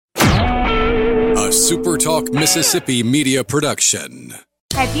a SuperTalk Mississippi media production.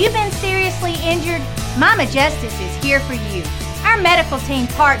 Have you been seriously injured? Mama Justice is here for you. Our medical team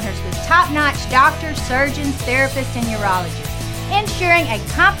partners with top-notch doctors, surgeons, therapists, and urologists, ensuring a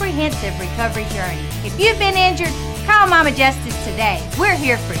comprehensive recovery journey. If you've been injured, call Mama Justice today. We're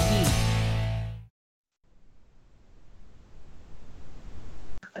here for you.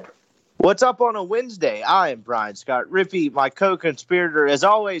 What's up on a Wednesday? I am Brian Scott Rippey. My co-conspirator, as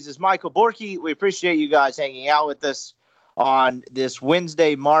always, is Michael Borky. We appreciate you guys hanging out with us on this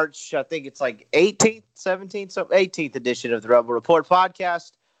Wednesday, March, I think it's like 18th, 17th, so 18th edition of the Rebel Report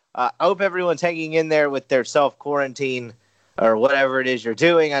podcast. I hope everyone's hanging in there with their self-quarantine or whatever it is you're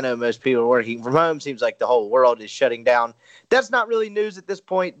doing. I know most people are working from home. Seems like the whole world is shutting down. That's not really news at this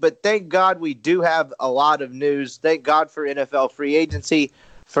point, but thank God we do have a lot of news. Thank God for NFL free agency,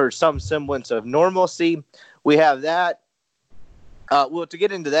 for some semblance of normalcy. We have that. Well, to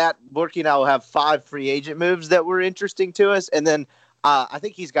get into that, Borky and I will have 5 free agent moves that were interesting to us. And then I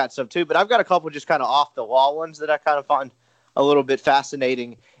think he's got some too, but I've got a couple just kind of off the wall ones that I kind of find a little bit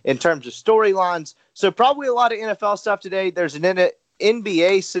fascinating in terms of storylines. So probably a lot of NFL stuff today. There's an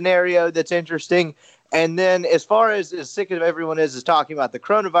NBA scenario that's interesting. And then as far as sick as everyone is talking about the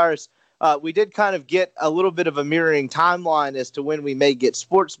coronavirus, we did kind of get a little bit of a mirroring timeline as to when we may get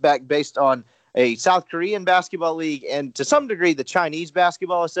sports back based on a South Korean basketball league and to some degree the Chinese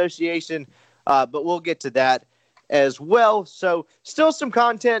Basketball Association. But we'll get to that as well. So still some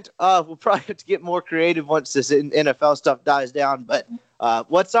content. We'll probably have to get more creative once this NFL stuff dies down. But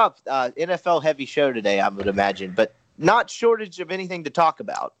what's up? NFL heavy show today, I would imagine, but not shortage of anything to talk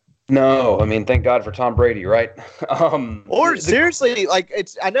about. No, I mean, thank God for Tom Brady, right? Seriously, like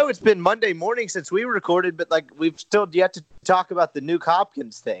I know it's been Monday morning since we recorded, but like we've still yet to talk about the Nuke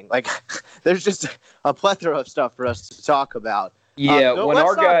Hopkins thing. Like, there's just a plethora of stuff for us to talk about. Yeah,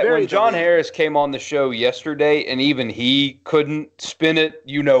 when John Harris came on the show yesterday, and even he couldn't spin it,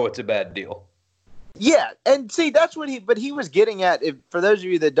 you know it's a bad deal. Yeah, and see, that's what he was getting at. For those of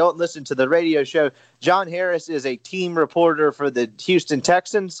you that don't listen to the radio show, John Harris is a team reporter for the Houston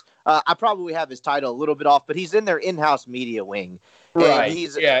Texans. I probably have his title a little bit off, but he's in their in-house media wing. Right. And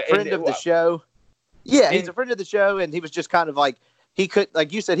he's a friend of the show. Yeah, he's a friend of the show, and he was just kind of like, he could,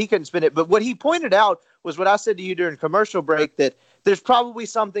 like you said, he couldn't spin it. But what he pointed out was what I said to you during commercial break, that there's probably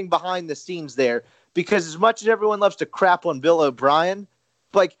something behind the scenes there, because as much as everyone loves to crap on Bill O'Brien,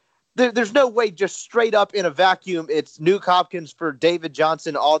 like, there's no way just straight up in a vacuum it's Nuke Hopkins for David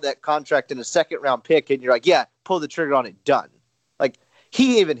Johnson, all that contract, and a second-round pick, and you're like, yeah, pull the trigger on it, done. Like,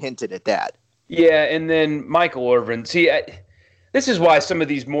 he even hinted at that. Yeah, and then Michael Irvin. See, this is why some of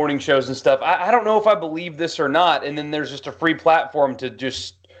these morning shows and stuff, I don't know if I believe this or not, and then there's just a free platform to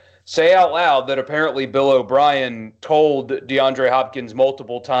just say out loud that apparently Bill O'Brien told DeAndre Hopkins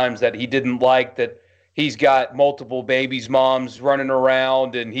multiple times that he didn't like that he's got multiple babies' moms running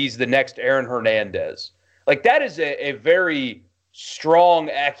around, and he's the next Aaron Hernandez. Like, that is a very strong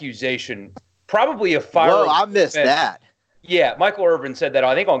accusation. Probably a fire. Whoa, I missed that. Yeah, Michael Irvin said that,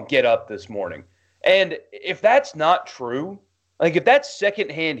 I think, on Get Up this morning. And if that's not true, like, if that's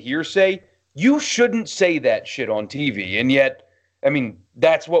secondhand hearsay, you shouldn't say that shit on TV. And yet, I mean,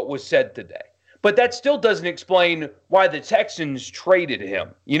 that's what was said today. But that still doesn't explain why the Texans traded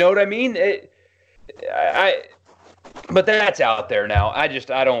him. You know what I mean? But that's out there now. I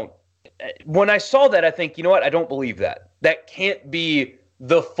don't. When I saw that, I think, you know what? I don't believe that. That can't be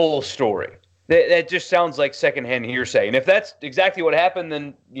the full story. That just sounds like secondhand hearsay. And if that's exactly what happened,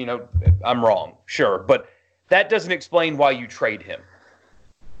 then, you know, I'm wrong. Sure. But that doesn't explain why you trade him.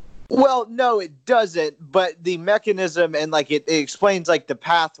 Well, no, it doesn't. But the mechanism and, like, it explains, like, the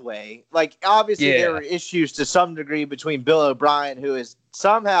pathway. Like, obviously there were issues to some degree between Bill O'Brien, who is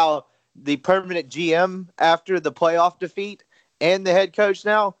somehow the permanent GM after the playoff defeat, and the head coach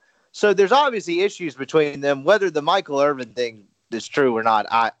now. So there's obviously issues between them. Whether the Michael Irvin thing is true or not,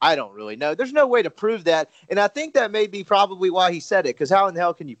 I don't really know. There's no way to prove that. And I think that may be probably why he said it, because how in the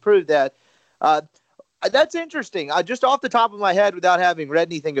hell can you prove that? That's interesting. Just off the top of my head, without having read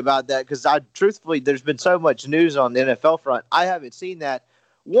anything about that, because truthfully, there's been so much news on the NFL front, I haven't seen that.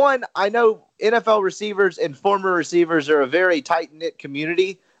 One, I know NFL receivers and former receivers are a very tight-knit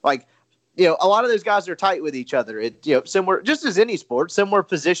community. Like, you know, a lot of those guys are tight with each other. Similar, just as any sport, similar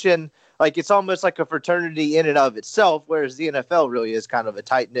position. Like, it's almost like a fraternity in and of itself, whereas the NFL really is kind of a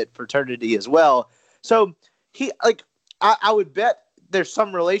tight-knit fraternity as well. So I would bet there's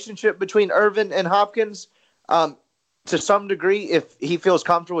some relationship between Irvin and Hopkins to some degree if he feels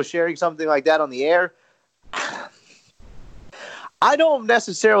comfortable with sharing something like that on the air. I don't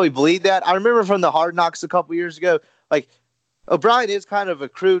necessarily believe that. I remember from the Hard Knocks a couple years ago, like O'Brien is kind of a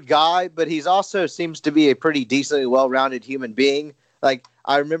crude guy, but he's also seems to be a pretty decently well-rounded human being. Like,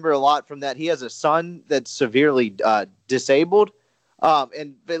 I remember a lot from that. He has a son that's severely disabled,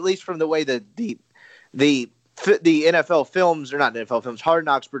 and at least from the way that the NFL films, or not NFL films, Hard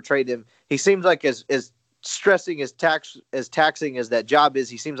Knocks portrayed him, he seems like as stressing as taxing as that job is,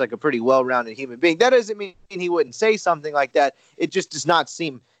 he seems like a pretty well-rounded human being. That doesn't mean he wouldn't say something like that. It just does not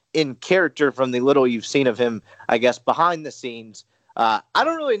seem in character from the little you've seen of him, I guess, behind the scenes. I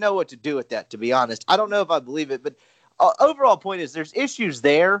don't really know what to do with that, to be honest. I don't know if I believe it, but overall point is there's issues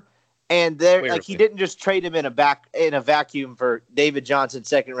there, and there, like, he didn't just trade him in a vacuum for David Johnson,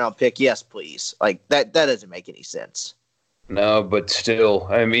 2nd-round pick. Yes, please. Like, that doesn't make any sense. No, but still,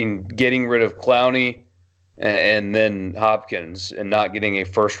 I mean, getting rid of Clowney and then Hopkins and not getting a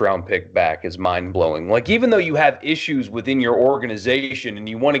 1st-round pick back is mind-blowing. Like, even though you have issues within your organization and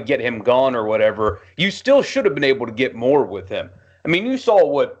you want to get him gone or whatever, you still should have been able to get more with him. I mean, you saw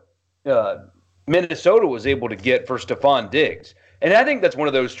what Minnesota was able to get for Stephon Diggs. And I think that's one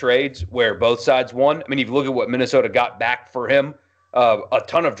of those trades where both sides won. I mean, if you look at what Minnesota got back for him, a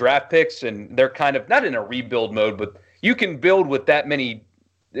ton of draft picks, and they're kind of not in a rebuild mode, but you can build with that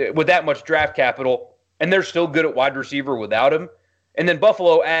much draft capital, and they're still good at wide receiver without him. And then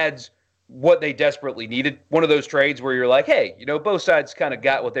Buffalo adds what they desperately needed. One of those trades where you're like, hey, both sides kind of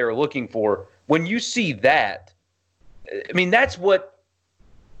got what they were looking for. When you see that, I mean, that's what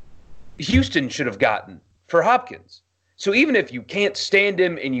Houston should have gotten for Hopkins. So even if you can't stand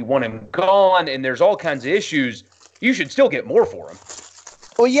him and you want him gone and there's all kinds of issues, you should still get more for him.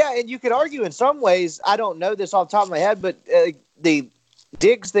 Well, yeah, and you could argue in some ways, I don't know this off the top of my head, but the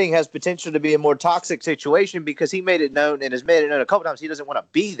Diggs thing has potential to be a more toxic situation because he made it known and has made it known a couple times he doesn't want to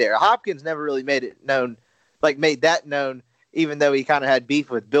be there. Hopkins never really made that known, even though he kind of had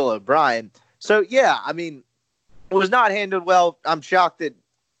beef with Bill O'Brien. So, yeah, I mean, it was not handled well. I'm shocked that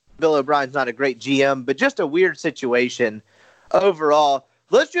Bill O'Brien's not a great GM, but just a weird situation overall.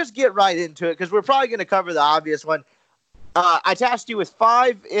 Let's just get right into it because we're probably going to cover the obvious one. I tasked you with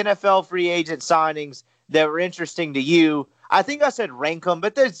 5 NFL free agent signings that were interesting to you. I think I said rank them,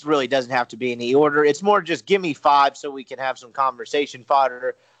 but this really doesn't have to be in any order. It's more just give me 5 so we can have some conversation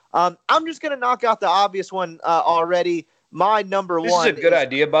fodder. I'm just going to knock out the obvious one already. My number one. This is a good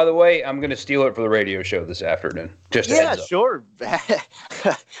idea, by the way. I'm going to steal it for the radio show this afternoon. Just a heads up. Sure.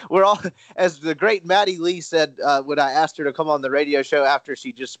 We're all, as the great Maddie Lee said when I asked her to come on the radio show after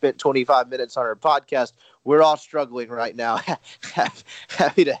she just spent 25 minutes on her podcast, we're all struggling right now.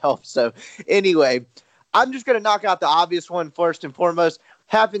 Happy to help. So anyway, I'm just going to knock out the obvious one first and foremost.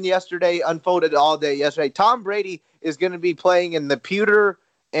 Happened yesterday, unfolded all day yesterday. Tom Brady is going to be playing in the pewter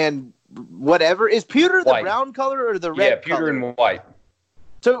and whatever. Is pewter the white. Brown color or the red color? Yeah, pewter and white.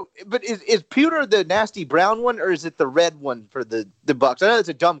 So, but is pewter the nasty brown one or is it the red one for the Bucs? I know it's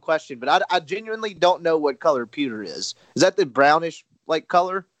a dumb question, but I genuinely don't know what color pewter is. Is that the brownish like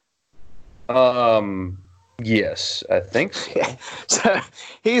color? Yes, I think so. Yeah. So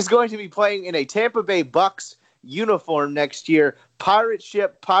he's going to be playing in a Tampa Bay Bucs uniform next year, pirate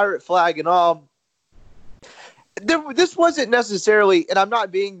ship, pirate flag, and all. This wasn't necessarily, and I'm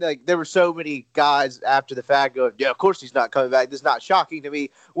not being like, there were so many guys after the fact going, yeah, of course he's not coming back. This is not shocking to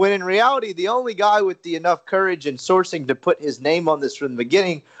me. When in reality, the only guy with the enough courage and sourcing to put his name on this from the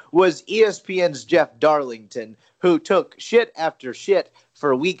beginning was ESPN's Jeff Darlington, who took shit after shit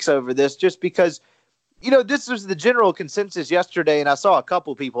for weeks over this just because, this was the general consensus yesterday, and I saw a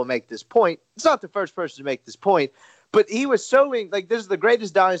couple people make this point. It's not the first person to make this point. But he was showing, like, this is the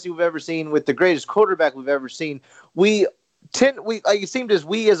greatest dynasty we've ever seen with the greatest quarterback we've ever seen. It seemed as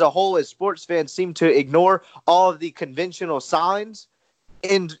we as a whole, as sports fans, seem to ignore all of the conventional signs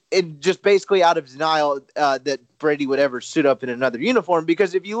and just basically out of denial that Brady would ever suit up in another uniform.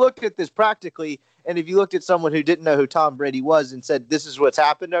 Because if you looked at this practically, and if you looked at someone who didn't know who Tom Brady was and said, this is what's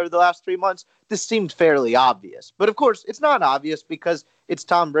happened over the last 3 months, this seemed fairly obvious. But of course, it's not obvious because it's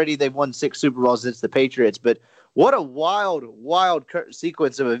Tom Brady. They've won 6 Super Bowls. It's the Patriots. But what a wild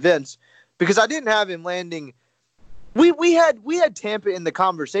sequence of events, because I didn't have him landing. We had Tampa in the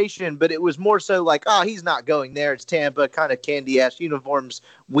conversation, but it was more so like, he's not going there. It's Tampa, kind of candy-ass uniforms,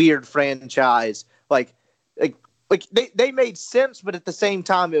 weird franchise. Like they made sense, but at the same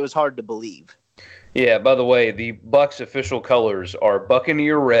time, it was hard to believe. Yeah, by the way, the Bucs official colors are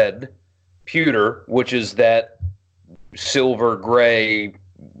Buccaneer red, pewter, which is that silver, gray,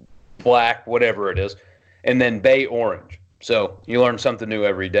 black, whatever it is, and then bay orange. So you learn something new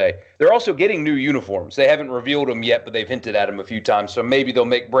every day. They're also getting new uniforms. They haven't revealed them yet, but they've hinted at them a few times. So maybe they'll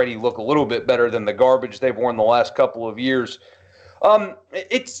make Brady look a little bit better than the garbage they've worn the last couple of years.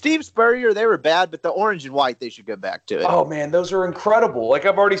 It's Steve Spurrier. They were bad, but the orange and white, they should go back to it. Oh man, those are incredible. Like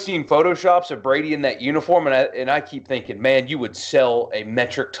I've already seen Photoshops of Brady in that uniform, and I keep thinking, man, you would sell a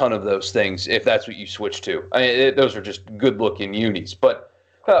metric ton of those things if that's what you switch to. I mean, those are just good looking unis. But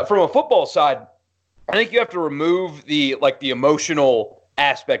from a football side, I think you have to remove the emotional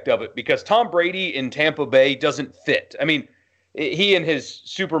aspect of it because Tom Brady in Tampa Bay doesn't fit. I mean, he and his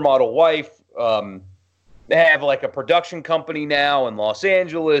supermodel wife. They have like a production company now in Los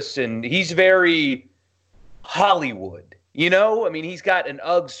Angeles, and he's very Hollywood, you know? I mean, he's got an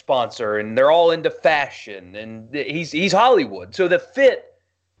UGG sponsor, and they're all into fashion, and he's Hollywood. So the fit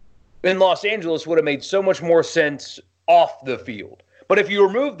in Los Angeles would have made so much more sense off the field. But if you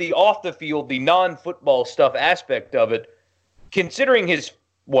remove the off the field, the non-football stuff aspect of it, considering his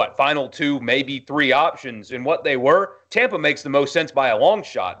final 2, maybe 3 options and what they were, Tampa makes the most sense by a long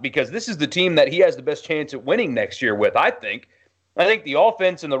shot because this is the team that he has the best chance at winning next year with, I think. I think the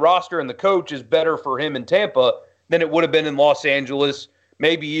offense and the roster and the coach is better for him in Tampa than it would have been in Los Angeles,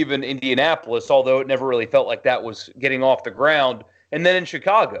 maybe even Indianapolis, although it never really felt like that was getting off the ground, and then in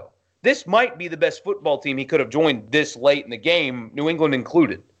Chicago. This might be the best football team he could have joined this late in the game, New England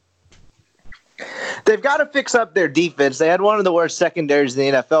included. They've got to fix up their defense. They had one of the worst secondaries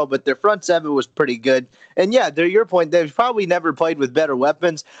in the NFL, but their front seven was pretty good. And yeah, to your point, they've probably never played with better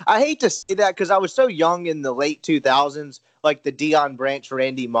weapons. I hate to say that because I was so young in the late 2000s, like the Deion Branch,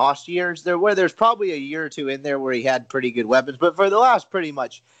 Randy Moss years, there's probably a year or two in there where he had pretty good weapons. But for the last pretty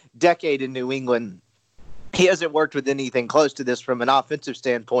much decade in New England, he hasn't worked with anything close to this from an offensive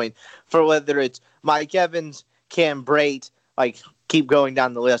standpoint, for whether it's Mike Evans, Cam Brate, keep going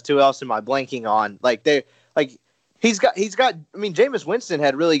down the list. Who else am I blanking on? He's got. I mean, Jameis Winston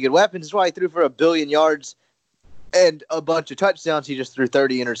had really good weapons. That's why he threw for 1 billion yards and a bunch of touchdowns. He just threw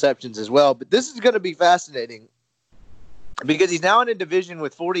 30 interceptions as well. But this is going to be fascinating because he's now in a division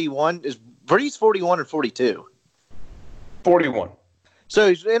with 41. Is Brees 41 or 42? 41. So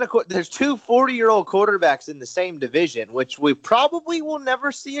he's there's 2 40-year-old quarterbacks in the same division, which we probably will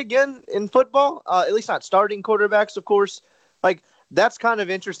never see again in football. At least not starting quarterbacks, of course. That's kind of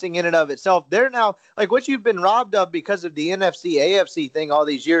interesting in and of itself. They're now, what you've been robbed of because of the NFC, AFC thing all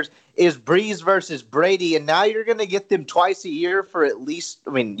these years is Brees versus Brady, and now you're going to get them twice a year for at least,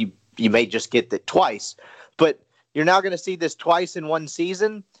 I mean, you may just get it twice, but you're now going to see this twice in one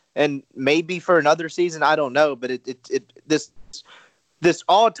season, and maybe for another season, I don't know, but this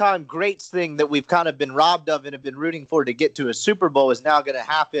all-time greats thing that we've kind of been robbed of and have been rooting for to get to a Super Bowl is now going to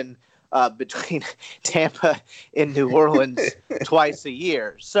happen between Tampa and New Orleans twice a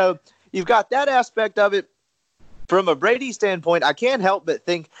year. So you've got that aspect of it. From a Brady standpoint, I can't help but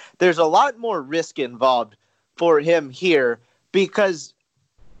think there's a lot more risk involved for him here because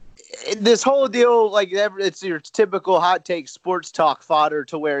this whole deal, it's your typical hot take sports talk fodder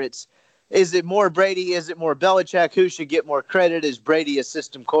to where is it more Brady? Is it more Belichick? Who should get more credit? Is Brady a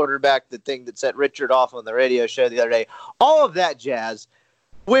system quarterback? The thing that set Richard off on the radio show the other day. All of that jazz.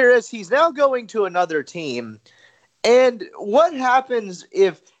 Whereas he's now going to another team. And what happens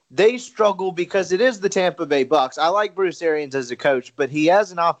if they struggle? Because it is the Tampa Bay Bucs. I like Bruce Arians as a coach, but he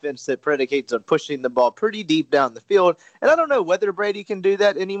has an offense that predicates on pushing the ball pretty deep down the field. And I don't know whether Brady can do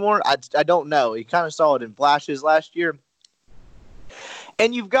that anymore. I don't know. He kind of saw it in flashes last year.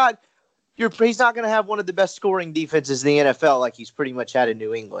 And you've got he's not going to have one of the best scoring defenses in the NFL like he's pretty much had in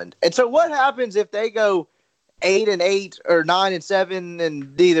New England. And so what happens if they go 8-8 or 9-7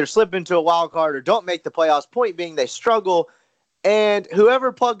 and either slip into a wild card or don't make the playoffs? Point being, they struggle, and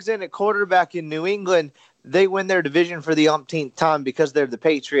whoever plugs in at quarterback in New England, they win their division for the umpteenth time because they're the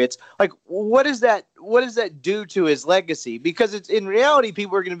Patriots. What does that do to his legacy? Because it's in reality,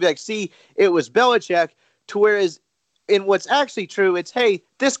 people are going to be like, see, it was Belichick, to whereas in what's actually true, it's, hey,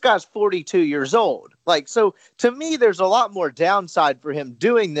 this guy's 42 years old. So to me, there's a lot more downside for him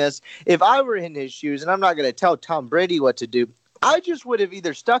doing this. If I were in his shoes, and I'm not going to tell Tom Brady what to do, I just would have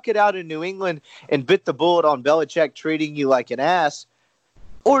either stuck it out in New England and bit the bullet on Belichick treating you like an ass,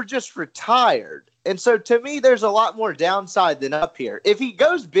 or just retired. And so to me, there's a lot more downside than up here. If he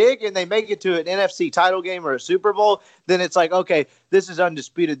goes big and they make it to an NFC title game or a Super Bowl, then it's okay, this is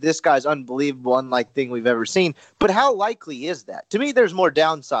undisputed. This guy's unbelievable, unlike thing we've ever seen. But how likely is that? To me, there's more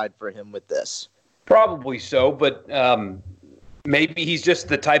downside for him with this. Probably so, but maybe he's just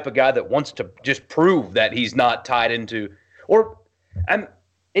the type of guy that wants to just prove that he's not tied into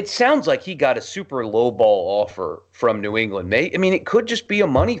it sounds like he got a super low ball offer from New England. I mean, it could just be a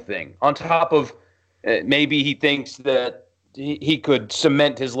money thing on top of maybe he thinks that he could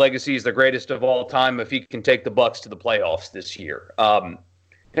cement his legacy as the greatest of all time if he can take the Bucs to the playoffs this year.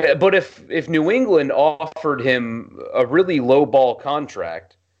 But if New England offered him a really low ball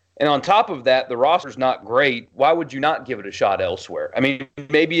contract, and on top of that, the roster's not great, why would you not give it a shot elsewhere? I mean,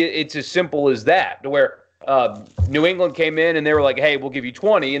 maybe it's as simple as that, to where New England came in and they were like, hey, we'll give you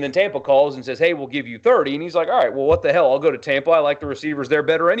 20, and then Tampa calls and says, hey, we'll give you 30, and he's like, all right, well, what the hell? I'll go to Tampa. I like the receivers there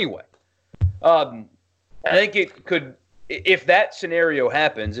better anyway. I think it could, if that scenario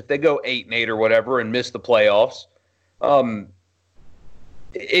happens, if they go 8-8 or whatever and miss the playoffs,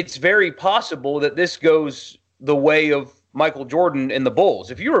 it's very possible that this goes the way of Michael Jordan and the Bulls.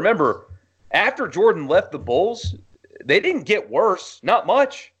 If you remember, after Jordan left the Bulls, they didn't get worse. Not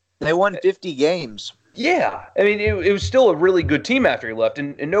much. They won 50 games. Yeah. I mean, it was still a really good team after he left,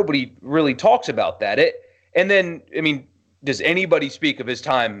 and nobody really talks about that. And then, I mean, does anybody speak of his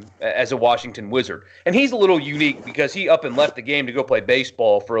time as a Washington Wizard? And he's a little unique because he up and left the game to go play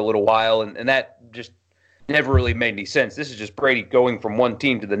baseball for a little while, and that just never really made any sense. This is just Brady going from one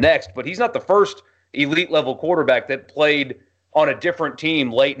team to the next, but he's not the first elite level quarterback that played on a different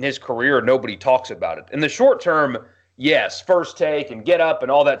team late in his career. Nobody talks about it. In the short term, yes, first take and get up and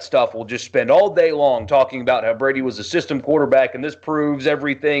all that stuff. We'll just spend all day long talking about how Brady was a system quarterback and this proves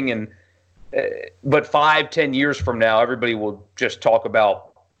everything. And but 5-10 years from now, everybody will just talk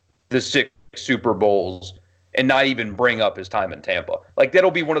about the 6 Super Bowls and not even bring up his time in Tampa. Like,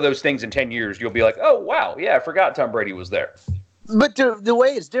 that'll be one of those things in 10 years. You'll be like, oh, wow, yeah, I forgot Tom Brady was there. But the way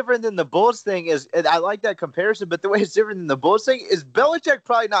it's different than the Bulls thing is, and I like that comparison, but the way it's different than the Bulls thing is Belichick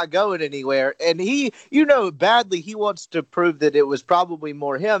probably not going anywhere. And he, badly he wants to prove that it was probably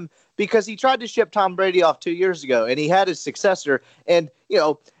more him because he tried to ship Tom Brady off 2 years ago and he had his successor. And,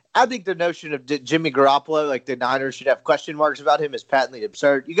 I think the notion of Jimmy Garoppolo, like the Niners should have question marks about him, is patently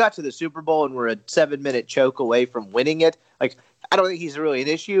absurd. You got to the Super Bowl and we're a 7-minute choke away from winning it. Like, I don't think he's really an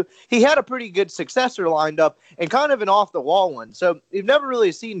issue. He had a pretty good successor lined up and kind of an off-the-wall one. So you've never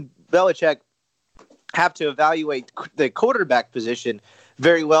really seen Belichick have to evaluate the quarterback position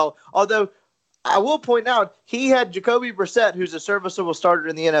very well. Although I will point out he had Jacoby Brissett, who's a serviceable starter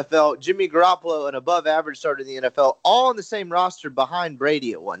in the NFL, Jimmy Garoppolo, an above-average starter in the NFL, all on the same roster behind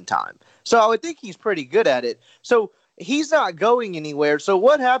Brady at one time. So I would think he's pretty good at it. So he's not going anywhere. So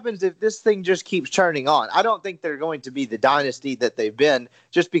what happens if this thing just keeps turning on? I don't think they're going to be the dynasty that they've been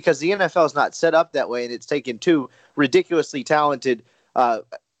just because the NFL is not set up that way, and it's taken 2 ridiculously talented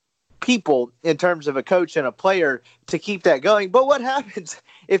people in terms of a coach and a player to keep that going. But what happens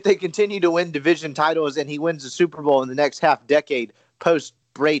if they continue to win division titles and he wins the Super Bowl in the next half decade post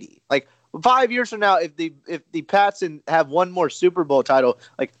Brady? Like 5 years from now, if the Pats have one more Super Bowl title,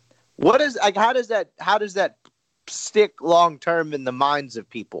 like how does that stick long term in the minds of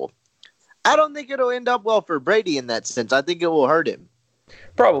people? I don't think it'll end up well for Brady in that sense. I think it will hurt him.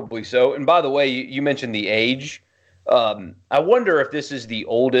 Probably so. And by the way, you mentioned the age. I wonder if this is the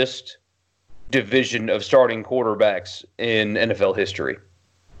oldest division of starting quarterbacks in NFL history.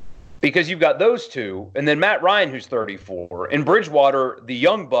 Because you've got those two, and then Matt Ryan, who's 34, and Bridgewater, the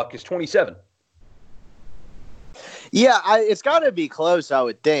young buck, is 27. Yeah, it's got to be close, I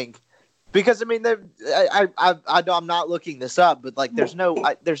would think. Because, I mean, I'm not looking this up, but, like, there's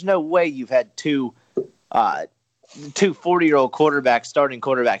no way you've had two 40-year-old quarterbacks, starting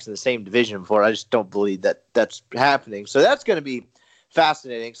quarterbacks in the same division before. I just don't believe that that's happening. So that's going to be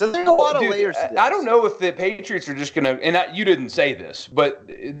fascinating. So there's a lot of layers to this. I don't know if the Patriots are just going to, and you didn't say this, but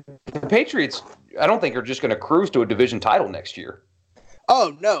the Patriots, I don't think are just going to cruise to a division title next year.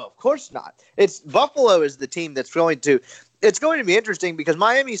 Oh, no, of course not. Buffalo is the team that's going to – it's going to be interesting because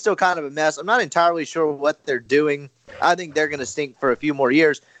Miami's still kind of a mess. I'm not entirely sure what they're doing. I think they're going to stink for a few more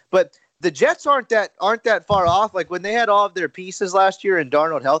years. But the Jets aren't that far off. Like when they had all of their pieces last year and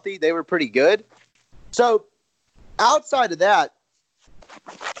Darnold healthy, they were pretty good. So outside of that,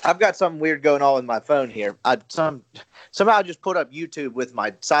 I've got something weird going on with my phone here. Somehow I just put up YouTube with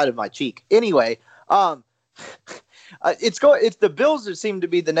my side of my cheek. Anyway, it's the Bills that seem to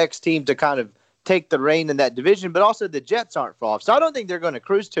be the next team to kind of take the reign in that division, but also the Jets aren't far off. So I don't think they're going to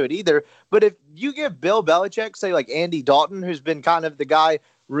cruise to it either. But if you give Bill Belichick, say like Andy Dalton, who's been kind of the guy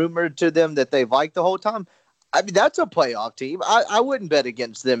rumored to them that they've liked the whole time, I mean, that's a playoff team. I wouldn't bet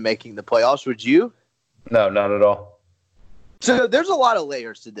against them making the playoffs, would you? No, not at all. So there's a lot of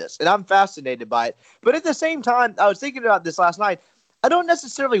layers to this, and I'm fascinated by it. But at the same time, I was thinking about this last night. I don't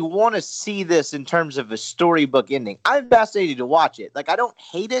necessarily want to see this in terms of a storybook ending. I'm fascinated to watch it. Like, I don't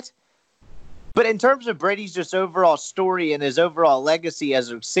hate it. But in terms of Brady's just overall story and his overall legacy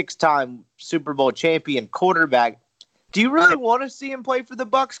as a 6-time Super Bowl champion quarterback, do you really want to see him play for the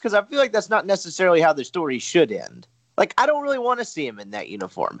Bucs? Because I feel like that's not necessarily how the story should end. Like, I don't really want to see him in that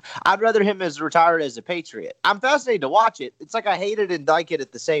uniform. I'd rather him as retired as a Patriot. I'm fascinated to watch it. It's like I hate it and like it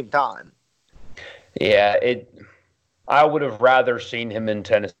at the same time. Yeah, I would have rather seen him in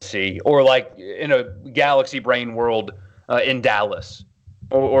Tennessee or like in a Galaxy Brain world in Dallas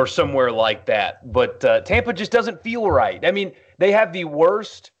or somewhere like that. But Tampa just doesn't feel right. I mean, they have the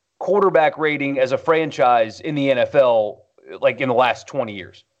worst quarterback rating as a franchise in the NFL like in the last 20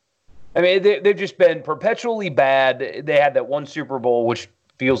 years. I mean, they've just been perpetually bad. They had that one Super Bowl, which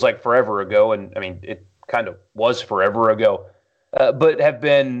feels like forever ago. And, I mean, it kind of was forever ago. But have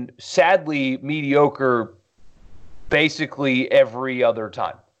been sadly mediocre basically every other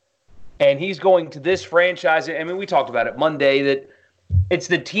time. And he's going to this franchise. I mean, we talked about it Monday that it's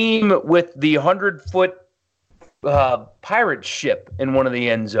the team with the 100-foot pirate ship in one of the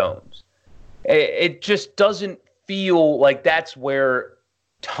end zones. It just doesn't feel like that's where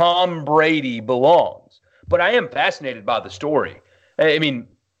Tom Brady belongs. But I am fascinated by the story. I mean,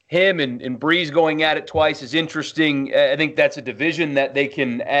 him and Breeze going at it twice is interesting. I think that's a division that they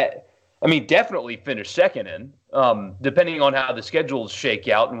can, definitely finish second in, depending on how the schedules shake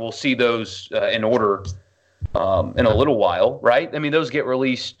out. And we'll see those in order in a little while, right? I mean, those get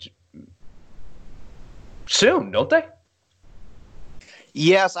released soon, don't they?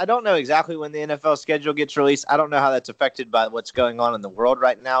 Yes, I don't know exactly when the NFL schedule gets released. I don't know how that's affected by what's going on in the world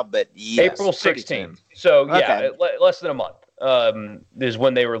right now, but yes. April 16th. So, yeah, okay. Less than a month is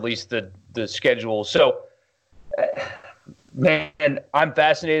when they release the schedule. So, man, I'm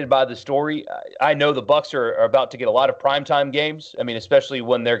fascinated by the story. I know the Bucs are about to get a lot of primetime games. I mean, especially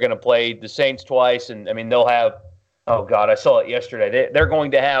when they're going to play the Saints twice. And, I mean, they'll have – oh, God, I saw it yesterday. They're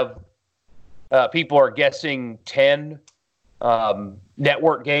going to have people are guessing 10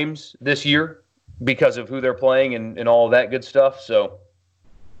 network games this year because of who they're playing and all of that good stuff. So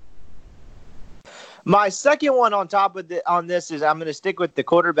my second one on top of on this is I'm going to stick with the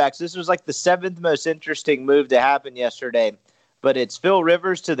quarterbacks. This was like the seventh most interesting move to happen yesterday, but it's Phil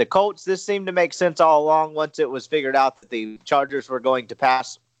Rivers to the Colts. This seemed to make sense all along once it was figured out that the Chargers were going to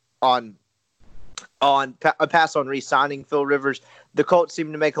pass on re-signing Phil Rivers. The Colts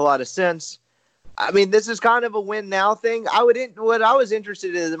seemed to make a lot of sense. I mean, this is kind of a win now thing. What I was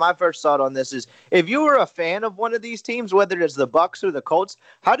interested in, my first thought on this is, if you were a fan of one of these teams, whether it's the Bucs or the Colts,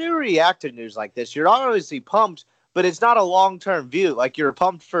 how do you react to news like this? You're obviously pumped, but it's not a long-term view. Like, you're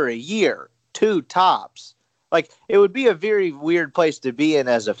pumped for a year, 2 tops. Like, it would be a very weird place to be in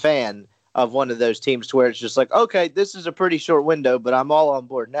as a fan of one of those teams to where it's just like, okay, this is a pretty short window, but I'm all on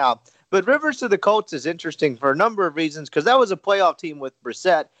board now. But Rivers to the Colts is interesting for a number of reasons, because that was a playoff team with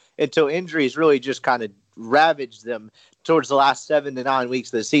Brissett until injuries really just kind of ravaged them towards the last 7 to 9 weeks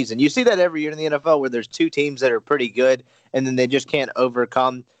of the season. You see that every year in the NFL where there's 2 teams that are pretty good and then they just can't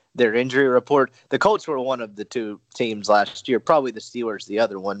overcome their injury report. The Colts were one of the 2 teams last year, probably the Steelers the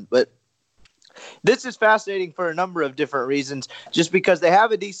other one. But this is fascinating for a number of different reasons, just because they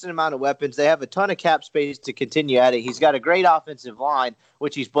have a decent amount of weapons. They have a ton of cap space to continue at it. He's got a great offensive line,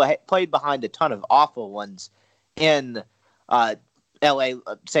 which he's played behind a ton of awful ones in LA,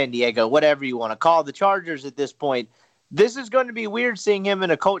 San Diego, whatever you want to call the Chargers at this point. This is going to be weird seeing him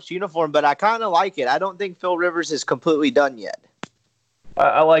in a Colts uniform, but I kind of like it. I don't think Phil Rivers is completely done yet.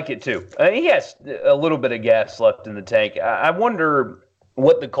 I like it too. He has a little bit of gas left in the tank. I wonder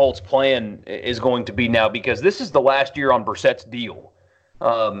what the Colts' plan is going to be now, because this is the last year on Brissett's deal.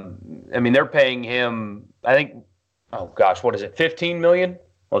 I mean, they're paying him, I think, oh gosh, what is it, $15 million?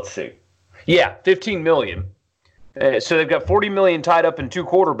 Let's see. Yeah, $15 million. So they've got $40 million tied up in 2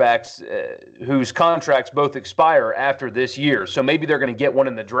 quarterbacks whose contracts both expire after this year. So maybe they're going to get one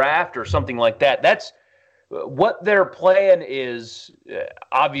in the draft or something like that. That's what their plan is.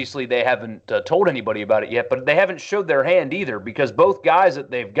 Obviously, they haven't told anybody about it yet, but they haven't showed their hand either, because both guys that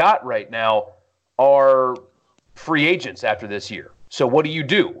they've got right now are free agents after this year. So what do you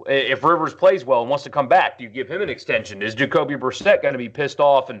do? If Rivers plays well and wants to come back, do you give him an extension? Is Jacoby Brissett going to be pissed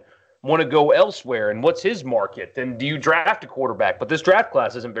off and want to go elsewhere, and what's his market? And do you draft a quarterback? But this draft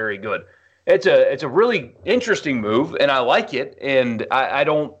class isn't very good. It's a really interesting move, and I like it, and I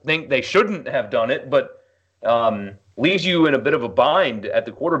don't think they shouldn't have done it, but leaves you in a bit of a bind at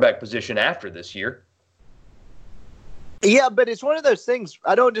the quarterback position after this year. Yeah, but it's one of those things.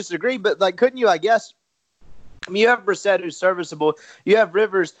 I don't disagree, but like, couldn't you, I guess, I mean, you have Brissett who's serviceable. You have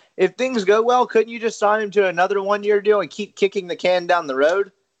Rivers. If things go well, couldn't you just sign him to another 1-year deal and keep kicking the can down the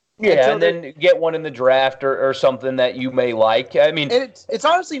road? Yeah, and then get one in the draft or something that you may like. I mean, it's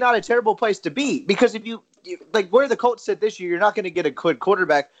honestly not a terrible place to be, because if you like where the Colts sit this year, you're not going to get a good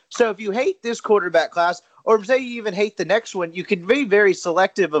quarterback. So if you hate this quarterback class, or say you even hate the next one, you can be very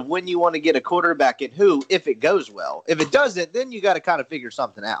selective of when you want to get a quarterback and who, if it goes well. If it doesn't, then you got to kind of figure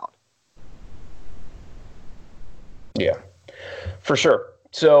something out. Yeah, for sure.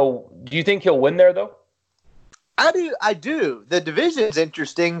 So do you think he'll win there, though? I do. The division's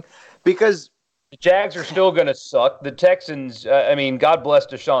interesting because the Jags are still going to suck. The Texans, God bless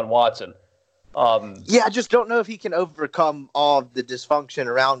Deshaun Watson. I just don't know if he can overcome all of the dysfunction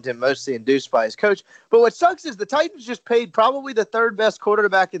around him, mostly induced by his coach. But what sucks is the Titans just paid probably the third best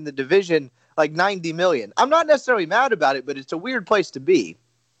quarterback in the division, like $90 million. I'm not necessarily mad about it, but it's a weird place to be.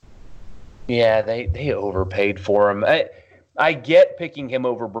 Yeah, they overpaid for him. I get picking him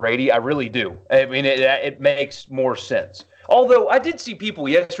over Brady. I really do. I mean, it makes more sense. Although I did see people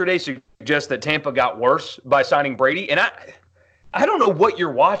yesterday suggest that Tampa got worse by signing Brady, and I don't know what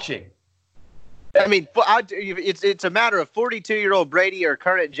you're watching. I mean, it's a matter of 42-year-old Brady or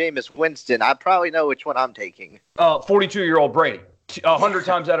current Jameis Winston. I probably know which one I'm taking. 42-year-old Brady, 100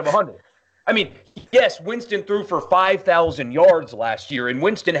 times out of 100. I mean, yes, Winston threw for 5,000 yards last year, and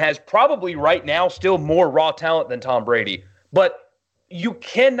Winston has probably right now still more raw talent than Tom Brady. But you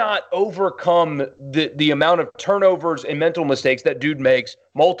cannot overcome the amount of turnovers and mental mistakes that dude makes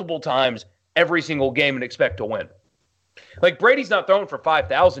multiple times every single game and expect to win. Like, Brady's not throwing for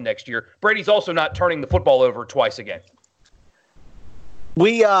 5,000 next year. Brady's also not turning the football over twice a game.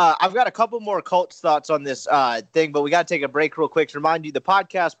 I've got a couple more Colts thoughts on this thing, but we got to take a break real quick to remind you the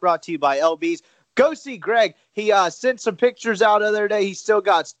podcast brought to you by LB's. Go see Greg. He sent some pictures out the other day. He still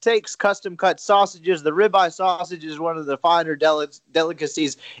got steaks, custom cut sausages. The ribeye sausage is one of the finer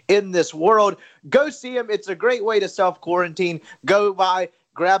delicacies in this world. Go see him. It's a great way to self-quarantine. Go by,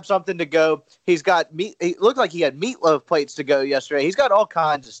 grab something to go. He's got meat. It looked like he had meatloaf plates to go yesterday. He's got all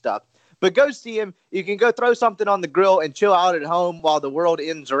kinds of stuff. But go see him. You can go throw something on the grill and chill out at home while the world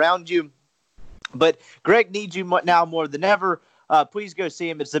ends around you. But Greg needs you now more than ever. Please go see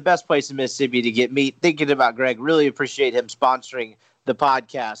him. It's the best place in Mississippi to get meat. Thinking about Greg. Really appreciate him sponsoring the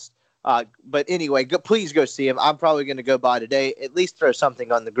podcast. But anyway, please go see him. I'm probably going to go by today. At least throw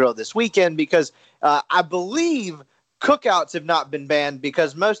something on the grill this weekend because I believe cookouts have not been banned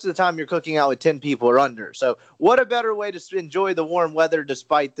because most of the time you're cooking out with 10 people or under. So what a better way to enjoy the warm weather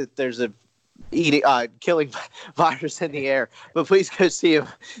despite that there's a killing virus in the air. But please go see him.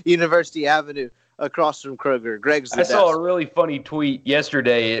 University Avenue. Across from Kroger. Greg's the best. I saw a really funny tweet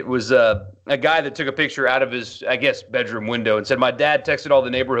yesterday. It was a guy that took a picture out of his, bedroom window and said, my dad texted all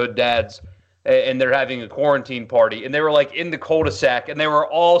the neighborhood dads and they're having a quarantine party. And they were like in the cul-de-sac and they were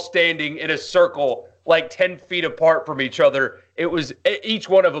all standing in a circle like 10 feet apart from each other. It was each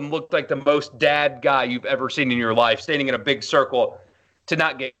one of them looked like the most dad guy you've ever seen in your life, standing in a big circle to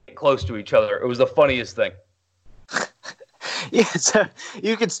not get close to each other. It was the funniest thing. Yeah, so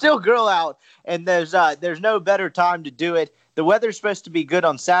you can still grill out, and there's no better time to do it. The weather's supposed to be good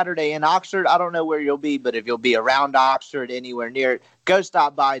on Saturday in Oxford. I don't know where you'll be, but if you'll be around Oxford, anywhere near it, go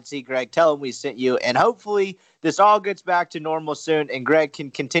stop by and see Greg. Tell him we sent you, and hopefully this all gets back to normal soon, and Greg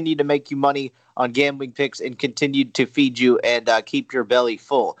can continue to make you money on gambling picks and continue to feed you and keep your belly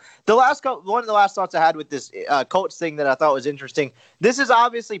full. One of the last thoughts I had with this Colts thing that I thought was interesting, this is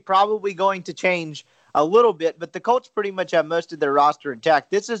obviously probably going to change a little bit, but the Colts pretty much have most of their roster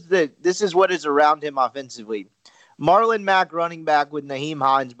intact. This is what is around him offensively. Marlon Mack running back with Nyheim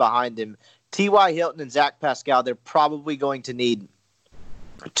Hines behind him. T.Y. Hilton and Zach Pascal, they're probably going to need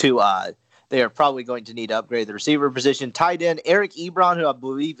to upgrade the receiver position. Tight end, Eric Ebron, who I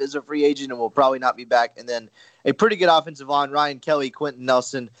believe is a free agent and will probably not be back. And then a pretty good offensive line, Ryan Kelly, Quentin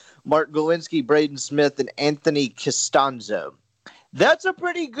Nelson, Mark Golinsky, Braden Smith, and Anthony Costanzo. That's a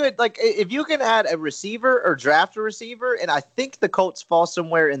pretty good, if you can add a receiver or draft a receiver, and I think the Colts fall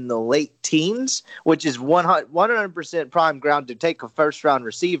somewhere in the late teens, which is 100% prime ground to take a first-round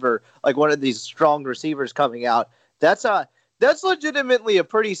receiver, like one of these strong receivers coming out. That's legitimately a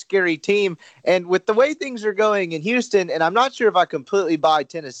pretty scary team. And with the way things are going in Houston, and I'm not sure if I completely buy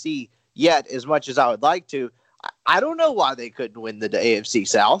Tennessee yet as much as I would like to, I don't know why they couldn't win the AFC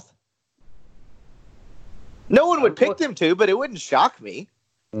South. No one would pick them to, but it wouldn't shock me.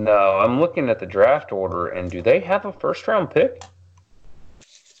 No, I'm looking at the draft order, and do they have a first-round pick?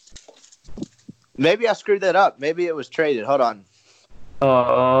 Maybe I screwed that up. Maybe it was traded. Hold on.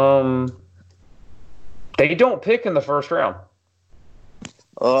 They don't pick in the first round.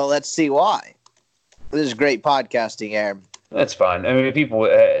 Well, let's see why. This is great podcasting, Aaron. That's fine. I mean, people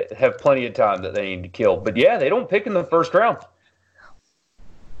have plenty of time that they need to kill. But, yeah, they don't pick in the first round.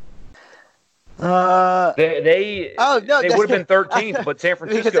 They would have been 13th, but San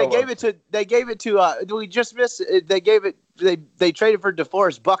Francisco because they gave it to we just missed it. They traded for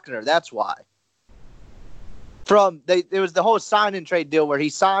DeForest Buckner. That's why. It was the whole sign and trade deal where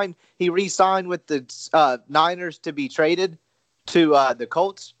he re-signed with the Niners to be traded to the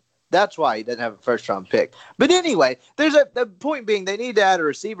Colts. That's why he doesn't have a first-round pick. But anyway, the point being they need to add a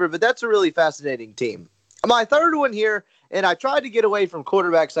receiver, but that's a really fascinating team. My third one here, and I tried to get away from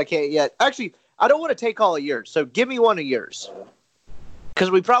quarterbacks. I can't yet. Actually, I don't want to take all of yours, so give me one of yours. Because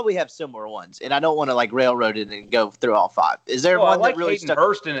we probably have similar ones, and I don't want to railroad it and go through all five. Is there one that really stuck? Hayden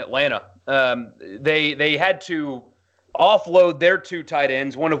Hurst in Atlanta. They had to offload their two tight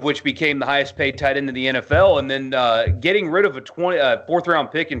ends, one of which became the highest paid tight end in the NFL, and then getting rid of a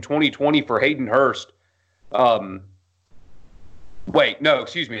fourth-round pick in 2020 for Hayden Hurst. They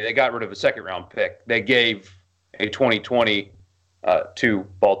got rid of a second-round pick. They gave a 2020 to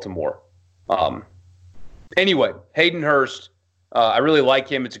Baltimore. Anyway, Hayden Hurst, I really like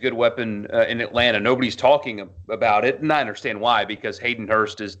him. It's a good weapon in Atlanta. Nobody's talking about it, and I understand why, because Hayden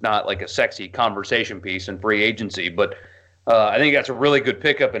Hurst is not like a sexy conversation piece in free agency, but I think that's a really good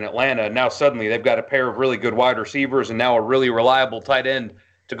pickup in Atlanta. Now suddenly they've got a pair of really good wide receivers and now a really reliable tight end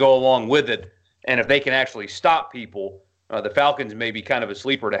to go along with it. And if they can actually stop people, the Falcons may be kind of a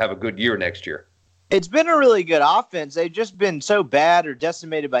sleeper to have a good year next year. It's been a really good offense. They've just been so bad or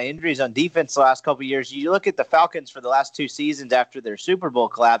decimated by injuries on defense the last couple of years. You look at the Falcons for the last two seasons after their Super Bowl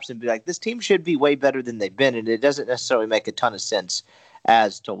collapse and be like, this team should be way better than they've been, and it doesn't necessarily make a ton of sense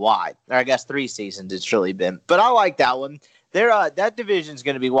as to why. Or I guess 3 seasons it's really been. But I like that one. That division's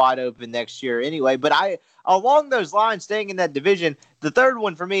going to be wide open next year anyway. But along those lines, staying in that division, the third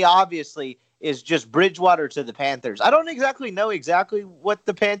one for me, obviously, is just Bridgewater to the Panthers. I don't know exactly what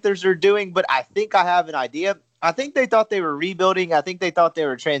the Panthers are doing, but I think I have an idea. I think they thought they were rebuilding. I think they thought they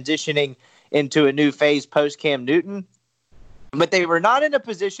were transitioning into a new phase post Cam Newton, but they were not in a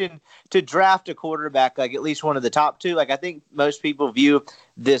position to draft a quarterback, like at least one of the top two. I think most people view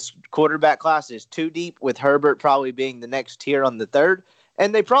this quarterback class as too deep, with Herbert probably being the next tier on the third.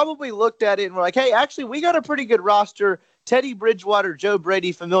 And they probably looked at it and were like, hey, actually, we got a pretty good roster. Teddy Bridgewater, Joe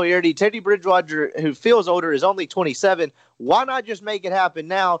Brady familiarity. Teddy Bridgewater, who feels older, is only 27. Why not just make it happen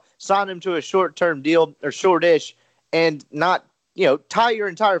now, sign him to a short-term deal or shortish, and not, tie your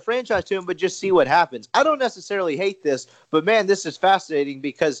entire franchise to him, but just see what happens. I don't necessarily hate this, but, man, this is fascinating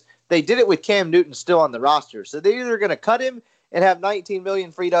because they did it with Cam Newton still on the roster. So they're either going to cut him and have $19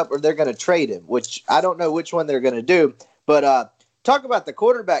 million freed up, or they're going to trade him, which I don't know which one they're going to do. But talk about the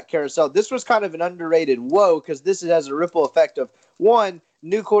quarterback carousel. This was kind of an underrated because this has a ripple effect of, 1,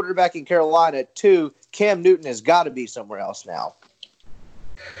 new quarterback in Carolina, 2, Cam Newton has got to be somewhere else now.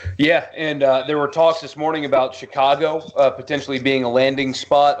 Yeah, and there were talks this morning about Chicago potentially being a landing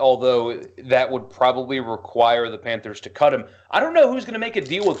spot, although that would probably require the Panthers to cut him. I don't know who's going to make a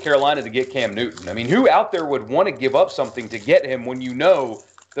deal with Carolina to get Cam Newton. I mean, who out there would want to give up something to get him when you know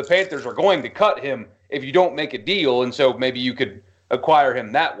the Panthers are going to cut him if you don't make a deal, and so maybe you could acquire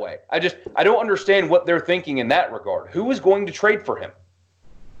him that way. I don't understand what they're thinking in that regard. Who is going to trade for him?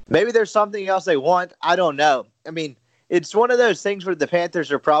 Maybe there's something else they want. I don't know. I mean, it's one of those things where the Panthers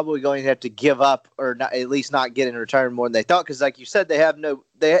are probably going to have to give up, or not, at least not get in return more than they thought. Because, like you said, they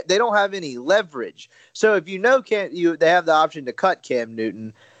don't have any leverage. So if they have the option to cut Cam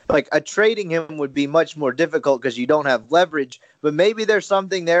Newton, trading him would be much more difficult because you don't have leverage. But maybe there's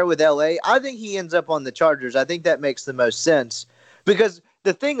something there with LA. I think he ends up on the Chargers. I think that makes the most sense. Because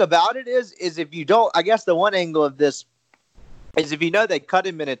the thing about it is if you don't, I guess the one angle of this is if they cut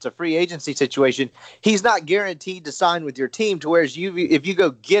him and it's a free agency situation, he's not guaranteed to sign with your team, to whereas if you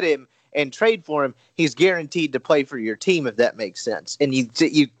go get him and trade for him, he's guaranteed to play for your team, if that makes sense. And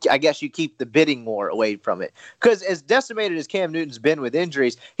I guess you keep the bidding war away from it. Because as decimated as Cam Newton's been with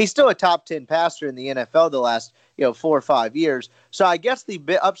injuries, he's still a top 10 passer in the NFL the last 4 or 5 years. So I guess the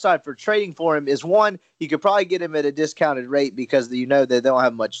upside for trading for him is, 1, you could probably get him at a discounted rate because they don't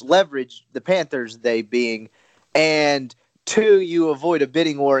have much leverage, the Panthers they being, and 2, you avoid a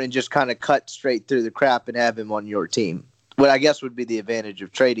bidding war and just kind of cut straight through the crap and have him on your team. What I guess would be the advantage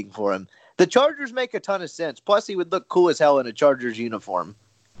of trading for him. The Chargers make a ton of sense. Plus, he would look cool as hell in a Chargers uniform.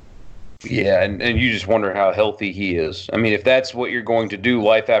 Yeah, and you just wonder how healthy he is. I mean, if that's what you're going to do,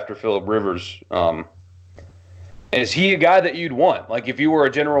 life after Phillip Rivers, is he a guy that you'd want? Like, if you were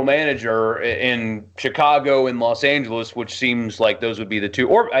a general manager in Chicago and Los Angeles, which seems like those would be the two,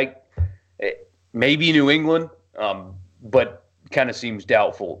 or maybe New England, but kind of seems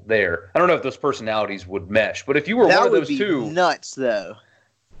doubtful there. I don't know if those personalities would mesh, but if you were one of those two, that would be nuts, though.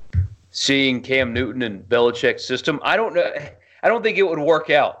 Seeing Cam Newton in Belichick's system, I don't know. I don't think it would work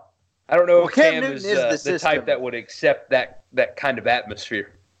out. I don't know if Cam is the type that would accept that kind of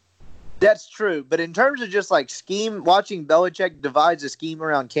atmosphere. That's true. But in terms of just like scheme, watching Belichick devise a scheme